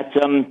at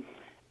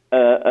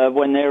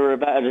when they were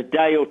about a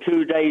day or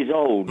 2 days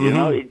old.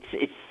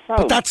 It's so.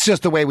 But that's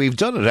just the way we've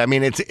done it. I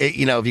mean, if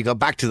you go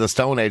back to the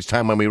Stone Age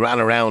time when we ran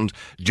around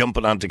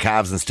jumping onto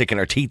calves and sticking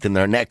our teeth in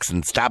their necks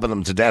and stabbing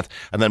them to death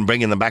and then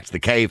bringing them back to the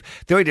cave,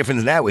 the only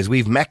difference now is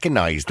we've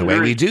mechanised the way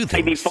we do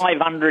things. Maybe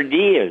 500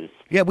 years.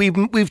 Yeah,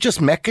 we've just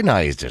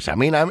mechanised it. I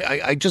mean,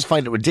 I just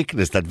find it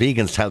ridiculous that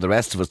vegans tell the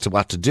rest of us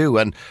what to do,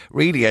 and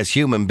really, as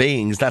human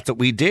beings, that's what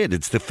we did.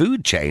 It's the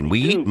food chain. We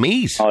eat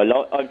meat. I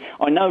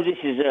know this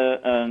is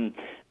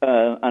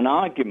an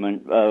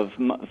argument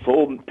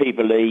for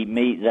people who eat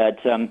meat that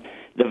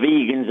the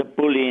vegans are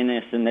bullying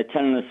us and they're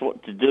telling us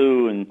what to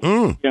do. And,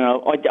 you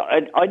know,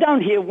 I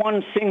don't hear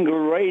one single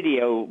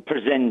radio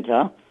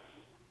presenter,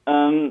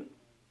 not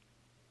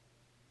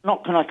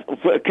can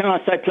I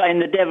say playing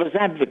the devil's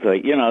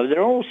advocate, you know, they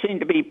all seem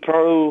to be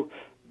pro...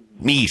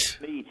 Meat.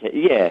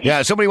 Yeah.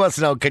 Yeah, somebody wants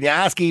to know, can you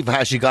ask Eve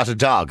has she got a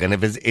dog, and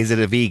is it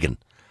a vegan?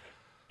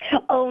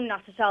 Oh,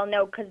 not at all,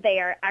 no, because they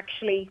are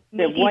actually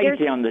They're meat way eaters.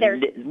 down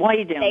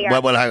way down. They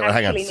are Well, hang on.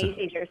 actually meat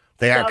eaters.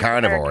 They are Dogs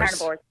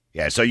carnivores.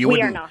 Yeah, so you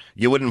We are not.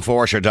 wouldn't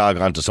force your dog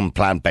onto some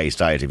plant-based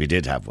diet if you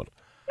did have one.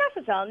 Not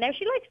at all. Now,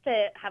 she likes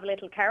to have a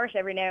little carrot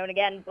every now and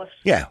again, but...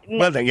 Yeah,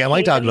 well, then, yeah,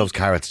 my dog loves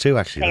carrots too,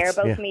 actually. They are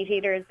both yeah. meat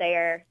eaters. They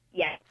are,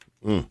 yeah.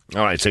 All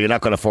right, so you're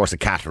not going to force a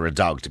cat or a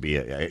dog to be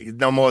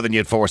no more than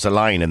you'd force a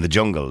lion in the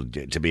jungle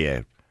to be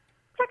a...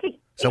 Exactly.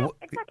 So yeah,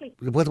 exactly.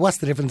 What's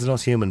the difference in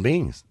us human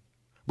beings?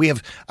 We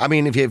have, I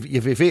mean, if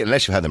you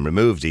unless you had them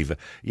removed, Eva,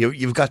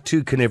 you've got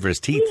two carnivorous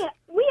teeth.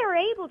 We are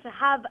able to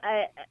have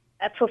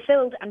a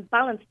fulfilled and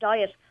balanced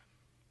diet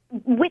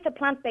with a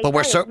plant-based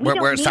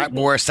But diet.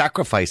 we're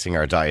sacrificing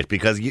our diet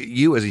because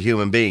you as a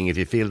human being, if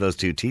you feel those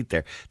two teeth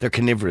there, they're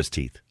carnivorous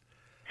teeth.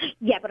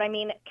 Yeah, but I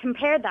mean,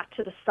 compare that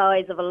to the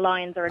size of a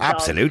lion's or a dog.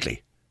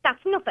 Absolutely. That's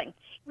nothing.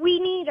 We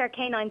need our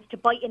canines to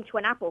bite into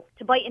an apple,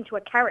 to bite into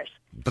a carrot.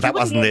 But that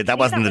wasn't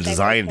the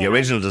design. The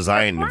original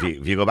design,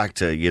 if you go back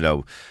to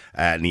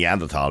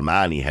Neanderthal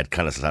man, he had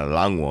kind of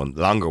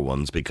longer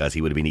ones because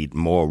he would have been eating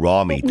more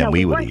raw meat than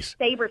we would eat.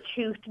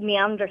 Saber-toothed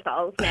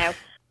Neanderthals now.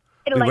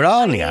 We were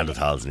all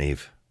Neanderthals,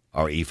 Neve.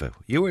 Or Eva.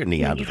 You were a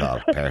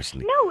Neanderthal,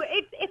 personally. No,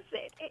 it's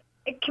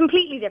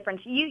completely different.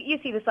 You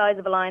see the size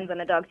of a lion's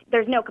and a dog's.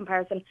 There's no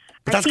comparison.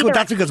 But that's good.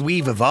 That's because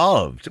we've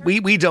evolved.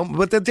 We don't.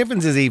 But the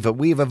difference is, Eva,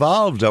 we've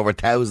evolved over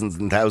thousands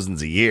and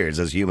thousands of years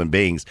as human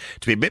beings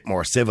to be a bit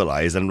more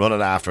civilized and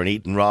running after and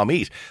eating raw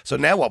meat. So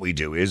now what we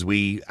do is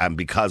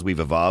because we've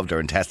evolved, our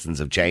intestines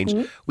have changed.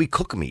 We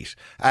cook meat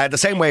the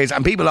same way as.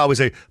 And people always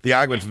say the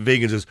argument for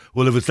vegans is,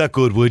 well, if it's that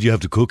good, why do you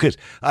have to cook it?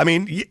 I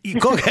mean, you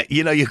cook.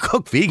 You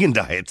cook vegan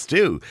diets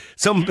too.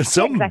 Some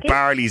exactly.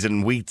 barleys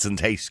and wheats and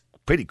taste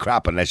pretty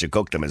crap unless you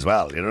cook them as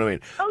well. You know what I mean?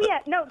 Oh yeah,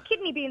 no,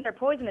 kidney beans are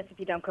poisonous if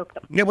you don't cook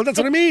them. Yeah, well, that's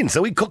what I mean.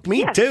 So we cook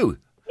meat too.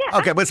 Yeah.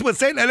 Okay, but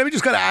say, let me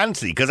just go to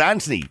Anthony, because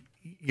Anthony,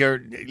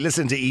 you're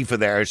listening to Aoife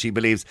there. She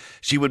believes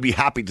she would be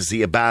happy to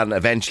see a ban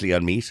eventually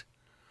on meat.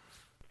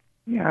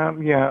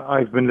 Yeah,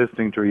 I've been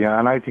listening to her,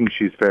 and I think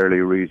she's fairly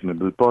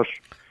reasonable. But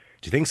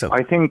do you think so?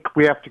 I think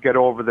we have to get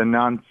over the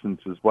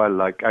nonsense as well.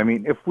 Like, I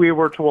mean, if we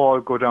were to all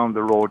go down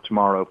the road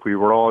tomorrow, if we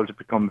were all to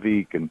become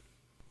vegan,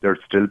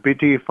 there'd still be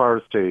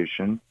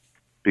deforestation,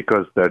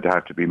 because there'd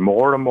have to be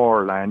more and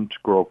more land to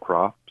grow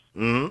crops.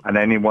 And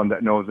anyone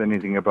that knows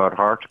anything about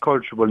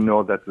horticulture will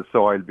know that the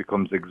soil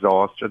becomes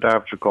exhausted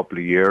after a couple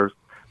of years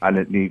and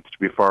it needs to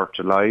be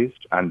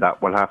fertilised, and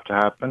that will have to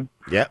happen.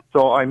 Yeah.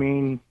 So, I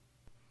mean...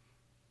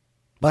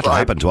 What'll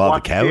happen to all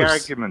the cows?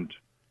 What's the argument?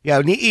 Yeah,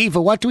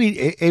 Eva,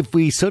 if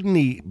we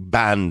suddenly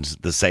banned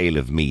the sale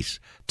of meat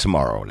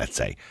tomorrow, let's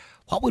say,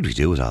 what would we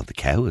do with all the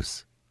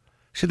cows?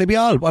 Should they be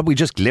all... Would we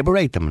just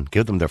liberate them and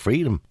give them their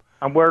freedom?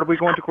 And where are we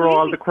going to grow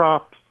all the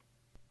crops?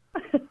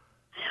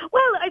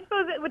 Well, I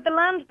suppose with the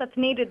land that's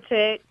needed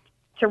to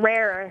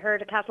rear a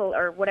herd of cattle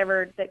or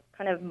whatever the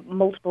kind of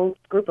multiple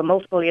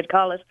you'd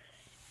call it,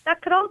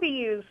 that could all be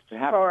used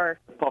for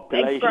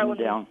growing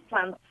down.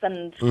 Plants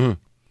and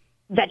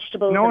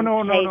vegetables.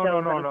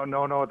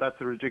 No, that's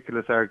a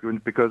ridiculous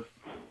argument, because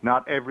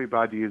not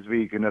everybody is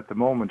vegan at the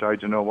moment. I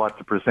don't know what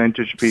the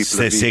percentage of people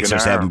are vegan. 6 or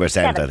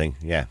 7%, I think.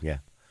 Yeah.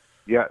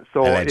 Yeah,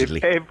 so Allegedly.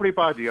 If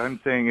everybody, I'm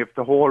saying, if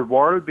the whole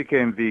world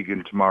became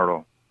vegan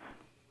tomorrow,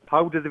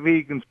 how do the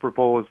vegans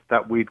propose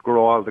that we'd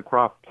grow all the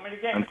crops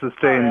and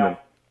sustain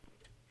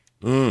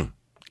them?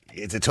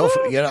 It's a tough,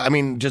 I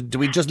mean, do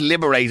we just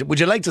liberate? Would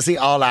you like to see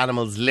all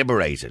animals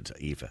liberated,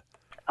 Eva?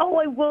 Oh,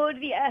 I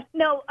would, yeah.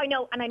 No, I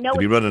know, and I know to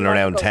be running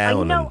around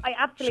town. I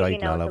absolutely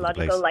know it's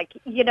illogical. Like,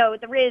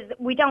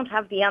 we don't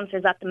have the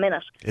answers at the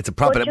minute. It's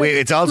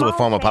it's also a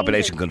form of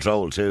population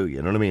control too.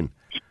 You know what I mean?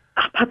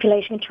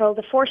 Population control,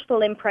 the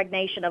forceful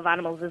impregnation of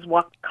animals is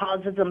what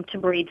causes them to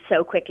breed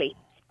so quickly.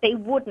 They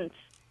wouldn't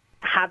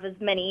have as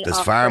many. There's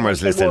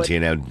farmers listening to you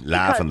now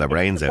laughing their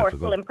brains out.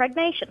 Forceful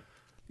impregnation.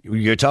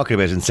 You're talking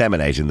about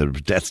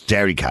inseminating that's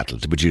dairy cattle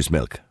to produce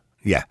milk.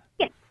 Yeah.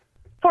 Yeah.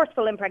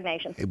 Forceful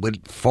impregnation.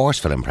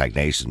 Forceful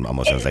impregnation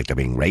almost sounds like they're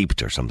being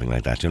raped or something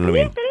like that. Do you know what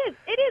I mean? Yes,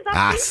 it is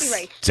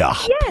absolutely rape.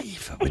 Stop. Yes,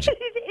 Eva,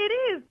 it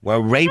is. We're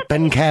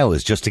raping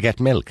cows just to get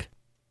milk.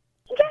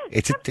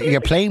 Yes,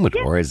 you're playing with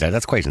words there.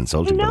 That's quite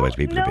insulting, by the way, to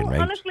people who've been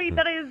raped. Honestly,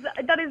 that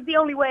is the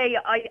only way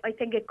I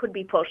think it could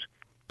be put.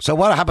 So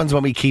what happens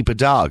when we keep a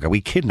dog? Are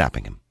we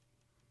kidnapping him?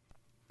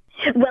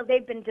 Well,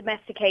 they've been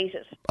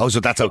domesticated. Oh, so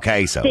that's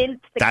okay, so.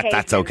 Since the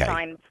that's okay.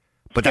 Times.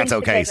 But that's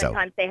okay, so.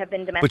 Times they have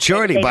been domesticated. But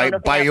surely,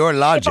 by your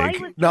logic,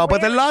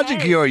 but the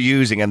logic you're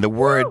using and the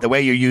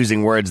way you're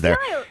using words there,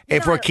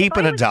 if we're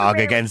keeping a dog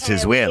against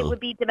his will, it would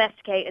be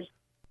domesticated.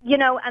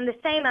 And the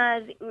same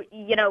as,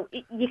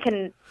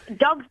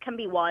 dogs can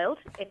be wild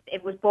if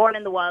it was born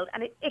in the wild,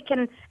 and it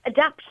can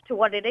adapt to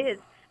what it is.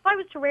 I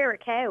was to rear a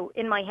cow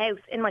in my house,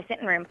 in my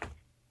sitting room,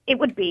 it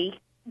would be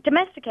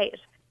domesticated.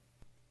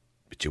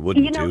 But you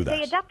wouldn't do that.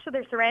 They adapt to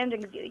their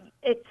surroundings.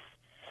 It's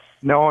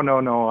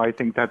No. I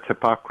think that's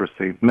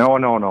hypocrisy.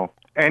 No.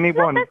 Any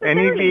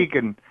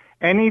vegan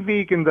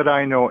that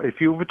I know,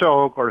 if you have a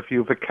dog or if you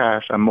have a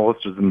cat, and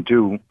most of them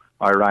do,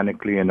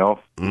 ironically enough,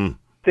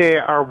 they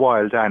are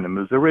wild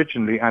animals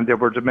originally, and they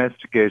were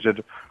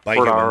domesticated by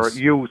for humans. our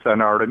use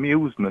and our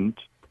amusement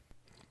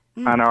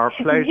and our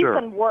pleasure. Use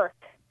and work.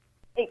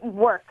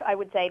 Work, I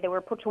would say. They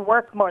were put to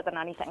work more than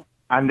anything.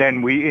 And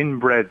then we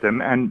inbred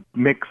them and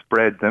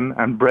mix-bred them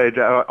and bred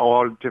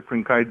all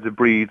different kinds of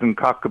breeds and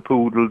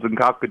cockapoodles and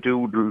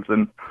cockadoodles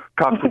and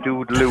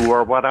cockadoodloo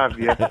or what have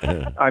you.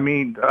 I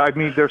mean,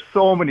 there's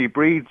so many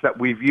breeds that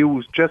we've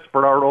used just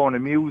for our own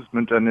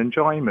amusement and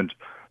enjoyment.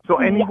 So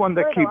anyone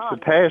that keeps a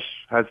pet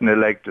hasn't a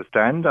leg to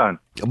stand on.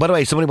 By the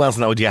way, somebody wants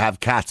to know, do you have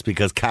cats?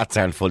 Because cats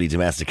aren't fully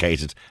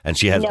domesticated. And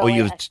she has, No,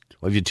 you've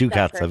 2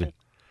 cats, have you?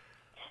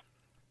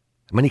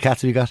 How many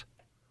cats have you got?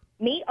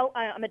 Me? Oh,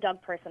 I'm a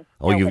dog person.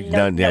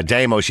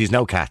 Damo, she's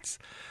no cats.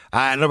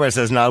 Another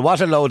says, now,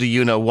 what a load of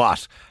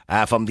you-know-what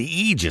from the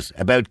Aegis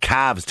about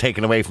calves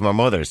taken away from our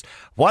mothers.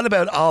 What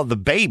about all the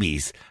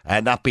babies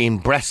not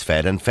being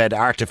breastfed and fed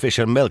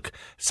artificial milk?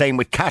 Same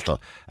with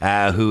cattle,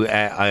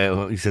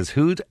 he says,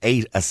 who'd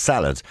ate a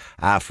salad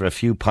after a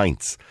few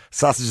pints?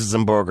 Sausages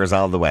and burgers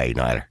all the way,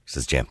 Niler,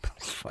 says Jim.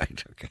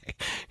 Right, okay.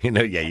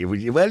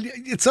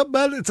 It's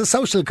a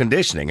social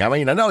conditioning. I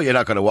mean, I know you're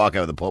not going to walk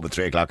out of the pub at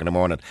 3 o'clock in the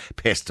morning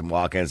pissed and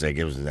walk in and say,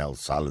 give us no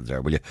salads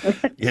there, will you?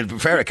 You'd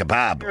prefer a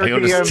kebab. I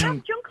understand.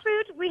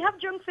 We have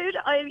junk food.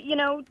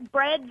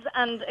 Breads,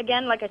 and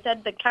again, like I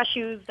said, the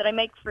cashews that I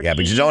make for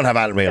but you don't have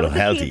real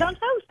healthy.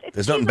 unhealthy.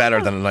 There's nothing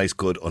better than a nice,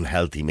 good,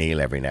 unhealthy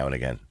meal every now and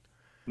again.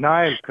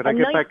 Niall, could I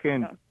get back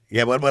in?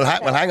 Yeah, well,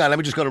 hang on. Let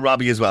me just go to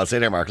Robbie as well. Stay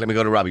there, Mark. Let me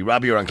go to Robbie.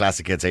 Robbie, you're on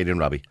Classic Hits. How you doing,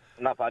 Robbie?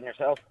 Not bad,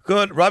 yourself?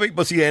 Good. Robbie,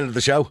 what's the end of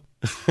the show?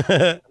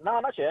 No,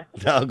 not yet.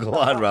 No, go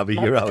on, Robbie.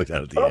 You're always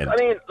out at the end. I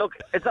mean, look,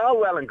 it's all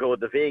well and good.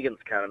 The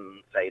vegans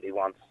can say they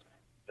want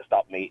to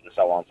stop meat and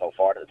so on and so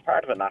forth. It's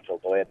part of a natural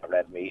diet. The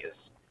red meat is,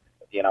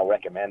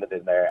 recommended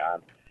in there.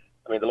 And,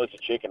 I mean, the likes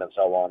of chicken and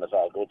so on is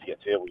all good to you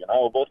too,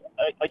 But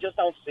I just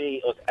don't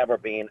see us ever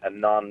being a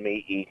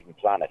non-meat eating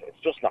planet. It's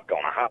just not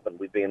going to happen.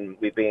 We've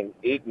been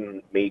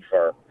eating meat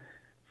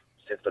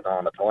since the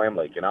dawn of time,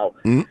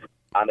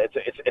 And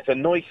it's a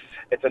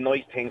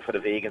nice thing for the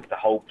vegans to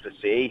hope to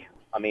see.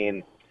 I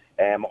mean,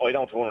 I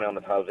don't run around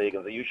and tell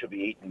vegans that you should be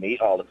eating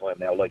meat all the time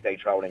now, like they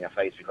throw it in your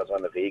face because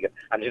I'm a vegan.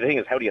 And the thing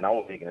is, how do you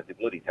know a vegan is? They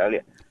bloody tell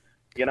you,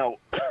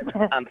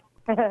 And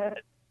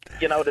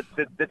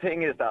the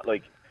thing is that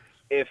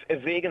if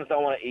vegans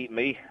don't want to eat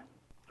meat,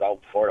 go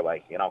further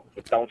away.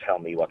 But don't tell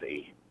me what to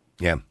eat.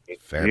 Yeah,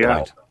 fair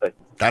point.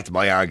 That's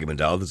my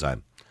argument all the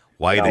time.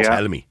 Why are they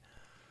telling me?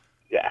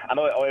 Yeah, and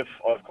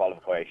I've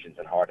qualifications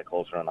in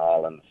horticulture and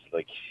all, and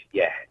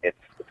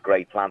it's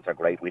great. Plants are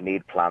great. We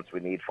need plants. We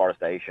need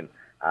forestation,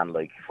 and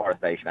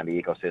forestation and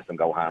the ecosystem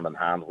go hand in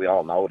hand. We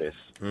all know this.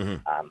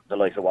 Mm-hmm. The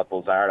likes of what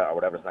Bulsara or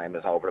whatever his name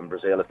is over in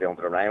Brazil is doing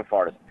to the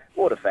rainforest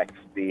would affect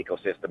the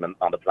ecosystem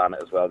on the planet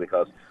as well,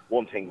 because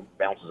one thing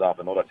bounces off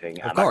another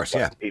thing. Of course,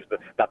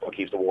 that's what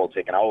keeps the world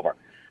ticking over.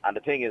 And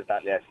the thing is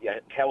that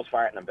cows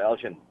farting in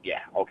Belgium.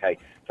 Yeah, okay,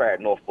 fair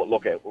enough. But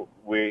look,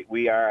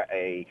 we are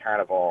a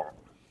carnivore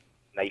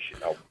nation.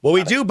 Well,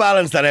 we do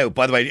balance that out.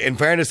 By the way, in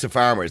fairness to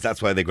farmers, that's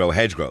why they grow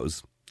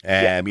hedgerows.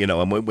 And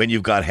when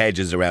you've got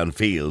hedges around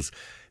fields,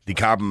 the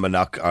carbon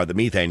monoxide or the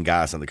methane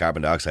gas and the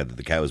carbon dioxide that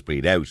the cows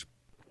breathe out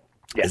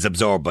is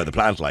absorbed by the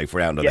plant life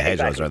around the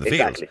hedgerows around the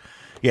fields.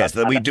 Yes,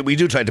 we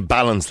do try to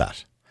balance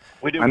that.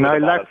 We do. And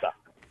balance that.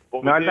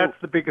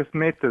 That's the biggest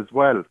myth as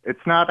well.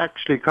 It's not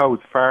actually cows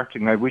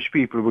farting. I wish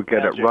people would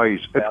get it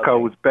right. It's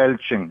cows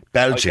belching.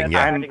 Belching,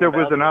 yeah. And there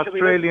was an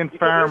Australian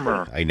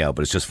farmer. I know,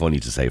 but it's just funny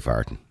to say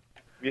farting.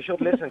 You should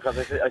listen, because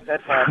I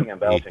said farting and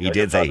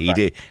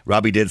belching.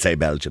 Robbie did say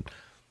Belgian.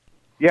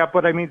 Yeah,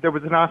 but I mean, there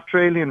was an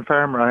Australian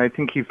farmer, and I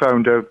think he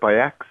found out by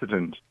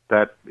accident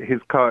that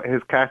his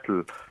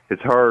cattle, his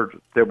herd,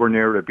 they were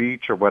near a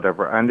beach or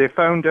whatever, and they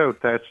found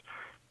out that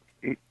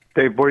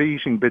they were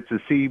eating bits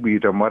of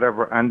seaweed and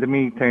whatever, and the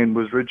methane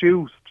was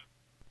reduced.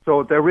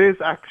 So there is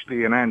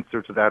actually an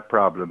answer to that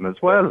problem as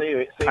well,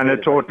 and a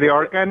totally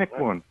organic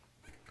one.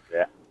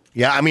 Yeah.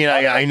 Yeah, I mean,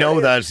 I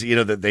know that,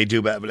 that they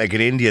do, like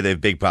in India, they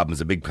have big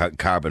problems, a big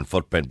carbon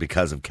footprint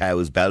because of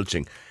cows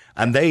belching.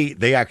 And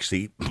they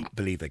actually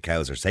believe that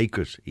cows are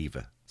sacred,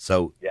 Eva.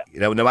 So,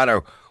 no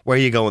matter where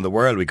you go in the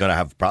world, we're going to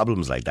have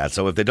problems like that.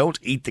 So if they don't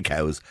eat the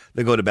cows,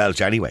 they're going to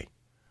belch anyway.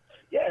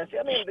 Yes,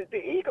 I mean, the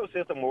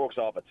ecosystem works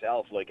off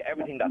itself.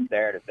 Everything that's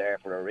there is there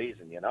for a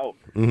reason,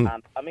 Mm-hmm.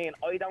 And, I mean,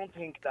 I don't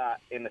think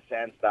that, in the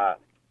sense that,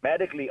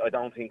 medically, I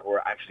don't think we're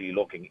actually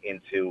looking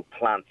into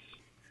plants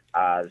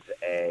as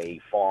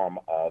a form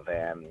of,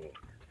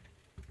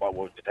 what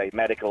would you say,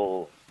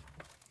 medical,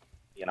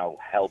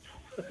 help.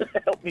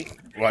 Help me.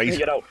 Right.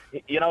 You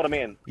know what I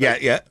mean? Yeah,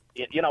 yeah.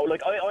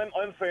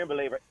 I'm a firm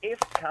believer, if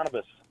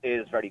cannabis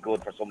is very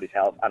good for somebody's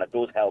health, and it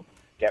does help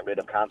get rid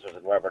of cancers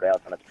and whatever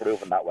else, and it's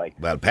proven that way.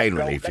 Well, pain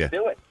relief, let's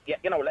do it. Yeah,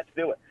 let's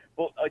do it.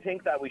 But I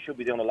think that we should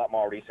be doing a lot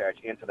more research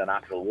into the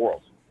natural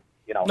world.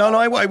 No,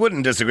 I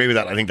wouldn't disagree with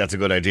that. I think that's a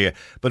good idea.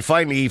 But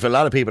finally, Eve, a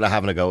lot of people are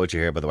having a go at you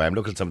here, by the way. I'm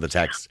looking at some of the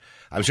texts.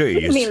 I'm sure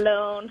you're used Leave me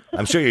alone.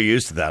 I'm sure you're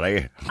used to that, are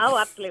you? Oh,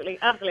 absolutely.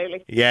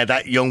 Absolutely. Yeah,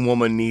 that young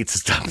woman needs to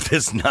stop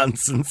this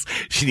nonsense.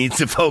 She needs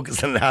to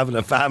focus on having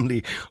a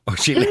family, or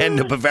she'll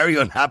end up a very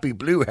unhappy,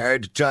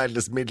 blue-haired,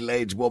 childless,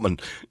 middle-aged woman.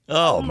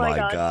 Oh my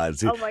God.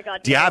 Oh, my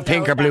God. Do you have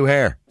pink or blue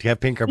hair? Do you have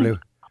pink or blue?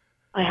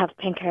 I have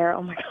pink hair.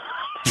 Oh, my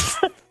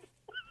God.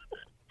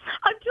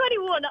 I'm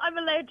 21. I'm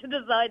allowed to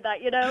decide that,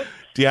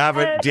 Do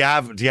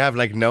you have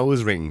like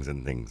nose rings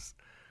and things?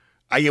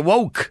 Are you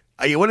woke?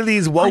 Are you one of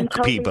these woke I'm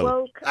totally people?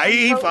 Woke. I'm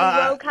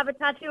totally woke. Have a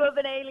tattoo of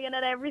an alien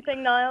and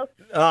everything, Niall.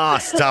 Oh,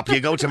 stop. You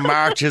go to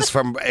marches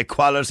for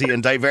equality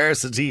and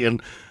diversity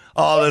and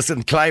all this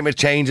and climate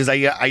changes. Are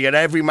you at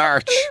every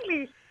march?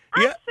 Absolutely.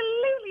 Yeah.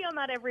 Absolutely, I'm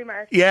at every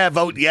march. Yeah,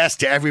 vote yes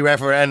to every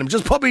referendum.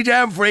 Just put me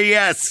down for a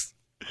yes.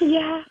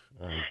 Yeah.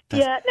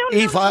 Yeah,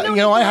 Eve,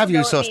 I have you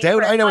sussed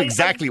out. I know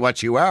exactly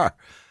what you are.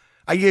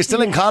 Are you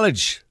still in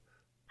college?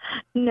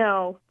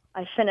 No,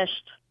 I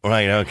finished.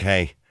 Right,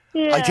 okay.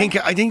 Yeah. I think,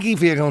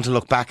 Eve, you're going to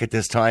look back at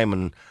this time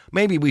and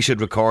maybe we should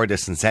record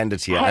this and send it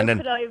to you. How and then,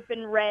 could I have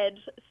been read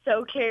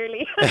so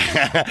clearly?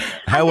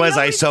 How was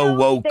I so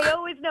woke? They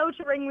always know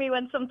to ring me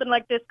when something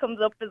like this comes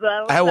up as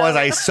well. How was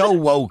I so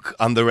woke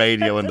on the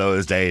radio in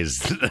those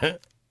days?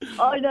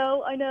 I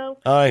know.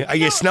 Are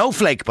you a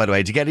snowflake, by the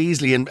way? Do you get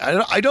easily...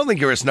 I don't think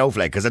you're a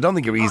snowflake, because I don't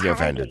think you're easily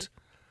offended.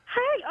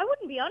 I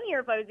wouldn't be on here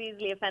if I was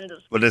easily offended.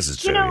 Well, this is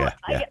true, yeah.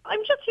 I'm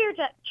just here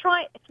to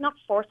try... It's not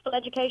forceful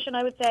education,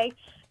 I would say,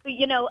 but,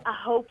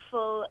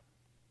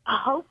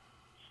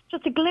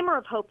 just a glimmer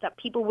of hope that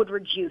people would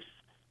reduce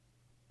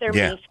their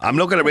meat. I'm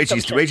looking at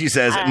Richie. Richie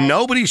says,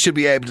 nobody should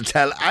be able to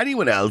tell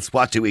anyone else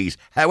what to eat.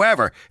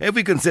 However, if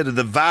we consider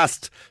the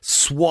vast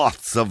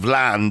swaths of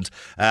land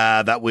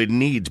that would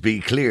need to be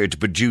cleared to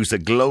produce a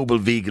global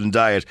vegan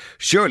diet,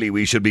 surely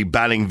we should be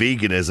banning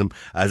veganism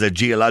as a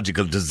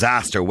geological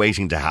disaster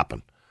waiting to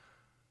happen.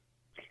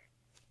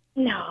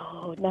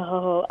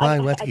 No. I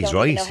don't he's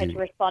right. know how to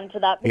respond to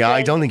that. Yeah,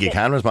 I don't think you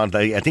can respond to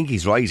that. I think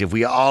he's right. If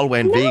we all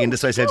went vegan,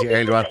 this I said to you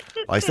earlier on.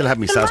 I still have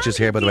my sausages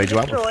here, by the way. Do you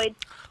want one?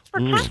 For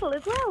cattle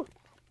as well.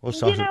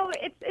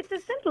 It's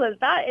as simple as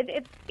that.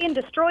 It's being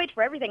destroyed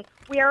for everything.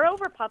 We are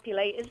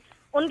overpopulated,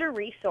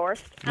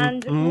 under-resourced,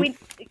 and we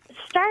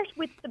start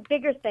with the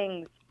bigger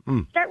things.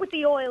 Start with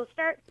the oil.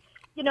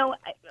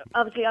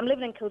 Obviously I'm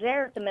living in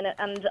Kildare at the minute,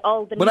 and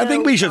all the... But I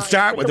think we should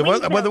start with the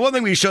one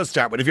thing we should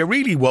start with. If you're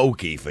really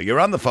woke, Aoife, you're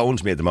on the phone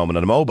to me at the moment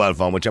on a mobile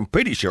phone, which I'm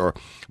pretty sure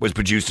was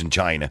produced in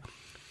China.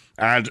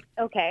 And...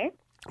 Okay.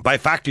 By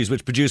factories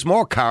which produce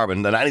more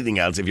carbon than anything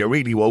else, if you're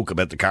really woke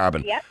about the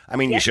carbon. Yep.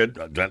 You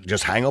should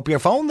just hang up your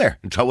phone there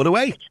and throw it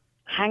away.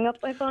 Hang up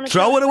my phone.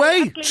 Throw it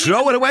away.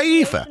 Throw it away,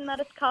 Aoife.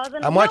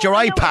 And watch your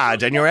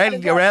iPad and your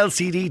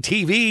LCD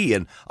TV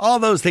and all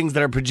those things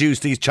that are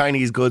produced, these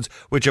Chinese goods,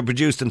 which are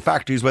produced in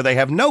factories where they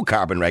have no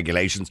carbon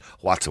regulations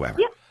whatsoever.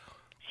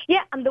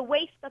 Yeah, and the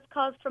waste that's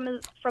caused from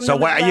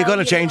So are you going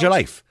to change your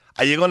life?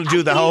 Are you going to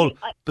do the whole...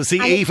 But see,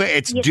 Aoife,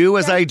 it's do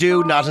as I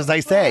do, not as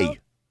I say.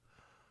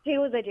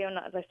 Do as I do,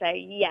 not as I say.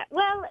 Yeah.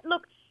 Well,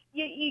 look,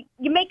 you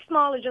make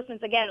small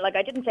adjustments again. Like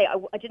I didn't say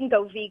I didn't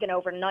go vegan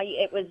overnight.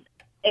 It was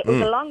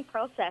a long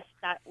process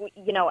that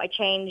I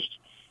changed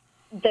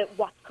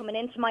what's coming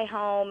into my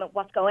home,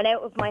 what's going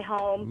out of my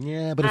home.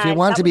 Yeah, but if you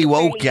want to be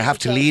woke, you have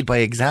to lead by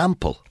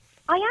example.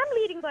 I am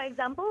leading by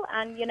example,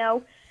 and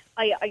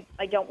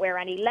I don't wear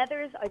any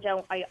leathers.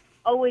 I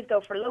always go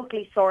for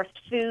locally sourced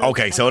food.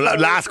 Okay, so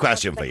last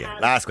question for you.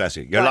 Last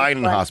question. You're lying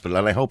in hospital,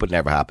 and I hope it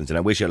never happens, and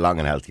I wish you a long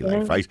and healthy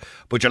life, right?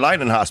 But you're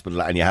lying in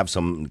hospital, and you have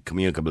some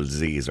communicable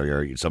disease, or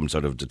you're some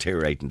sort of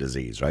deteriorating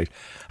disease, right?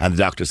 And the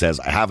doctor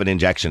says, I have an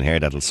injection here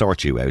that'll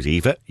sort you out,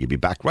 Aoife. You'll be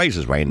back right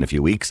as rain in a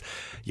few weeks.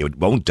 You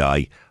won't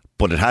die,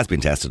 but it has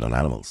been tested on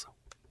animals.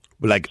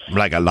 Like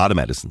a lot of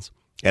medicines.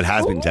 It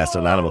has been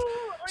tested on animals.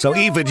 So,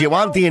 Aoife, do you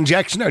want the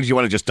injection, or do you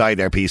want to just die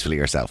there peacefully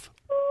yourself?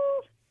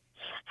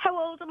 How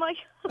old am I?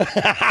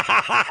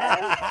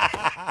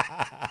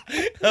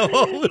 How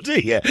old are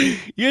you?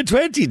 You're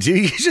 22.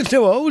 You should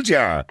know how old you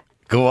are.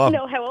 Go on.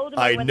 No, how old am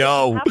I? I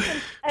know.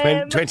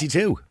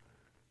 22.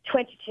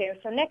 22.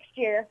 So next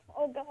year.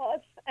 Oh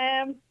God.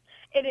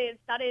 It is.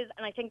 That is,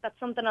 and I think that's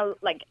something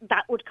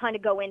that would kind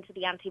of go into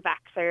the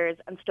anti-vaxxers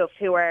and stuff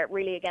who are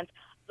really against.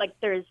 Like,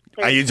 there's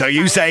Are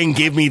you saying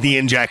give me the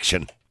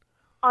injection?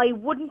 I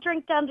wouldn't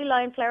drink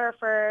dandelion flower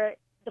for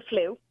the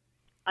flu.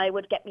 I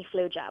would get me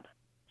flu jab.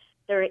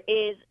 There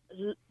is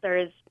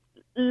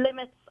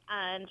limits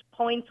and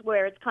points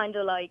where it's kind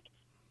of like...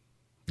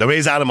 There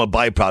is animal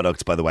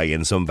byproducts, by the way,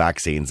 in some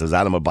vaccines. There's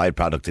animal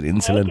byproduct in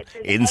insulin.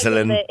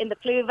 In the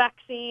flu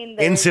vaccine.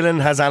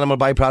 Insulin has animal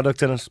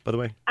byproduct in it, by the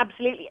way.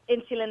 Absolutely.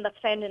 Insulin that's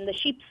found in the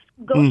sheep's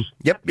gut.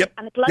 Yep.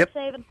 And it's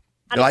life-saving.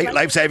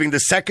 Life-saving. The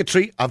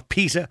secretary of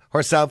PETA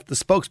herself, the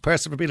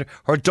spokesperson for PETA,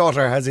 her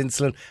daughter has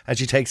insulin and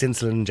she takes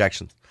insulin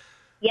injections.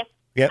 Yes.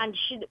 Yeah. And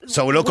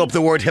So look up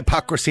the word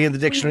hypocrisy in the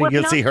dictionary,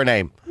 you'll see her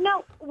name.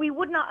 No, we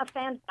would not have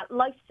found that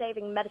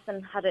life-saving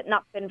medicine had it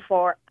not been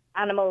for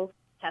animal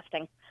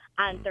testing.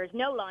 And there's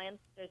no lying,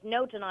 there's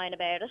no denying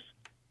about it.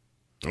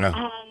 Yeah.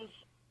 And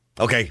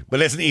Okay, well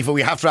listen, Aoife,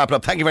 we have to wrap it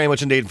up. Thank you very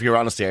much indeed for your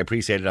honesty. I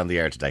appreciate it on the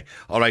air today.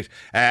 All right,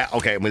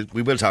 okay,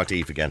 we will talk to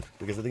Aoife again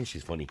because I think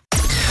she's funny.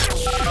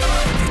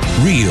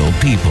 Real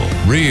people,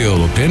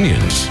 real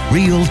opinions,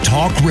 real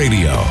talk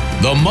radio.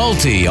 The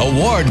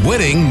multi-award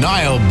winning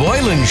Niall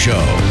Boylan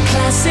Show.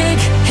 Classic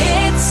hits.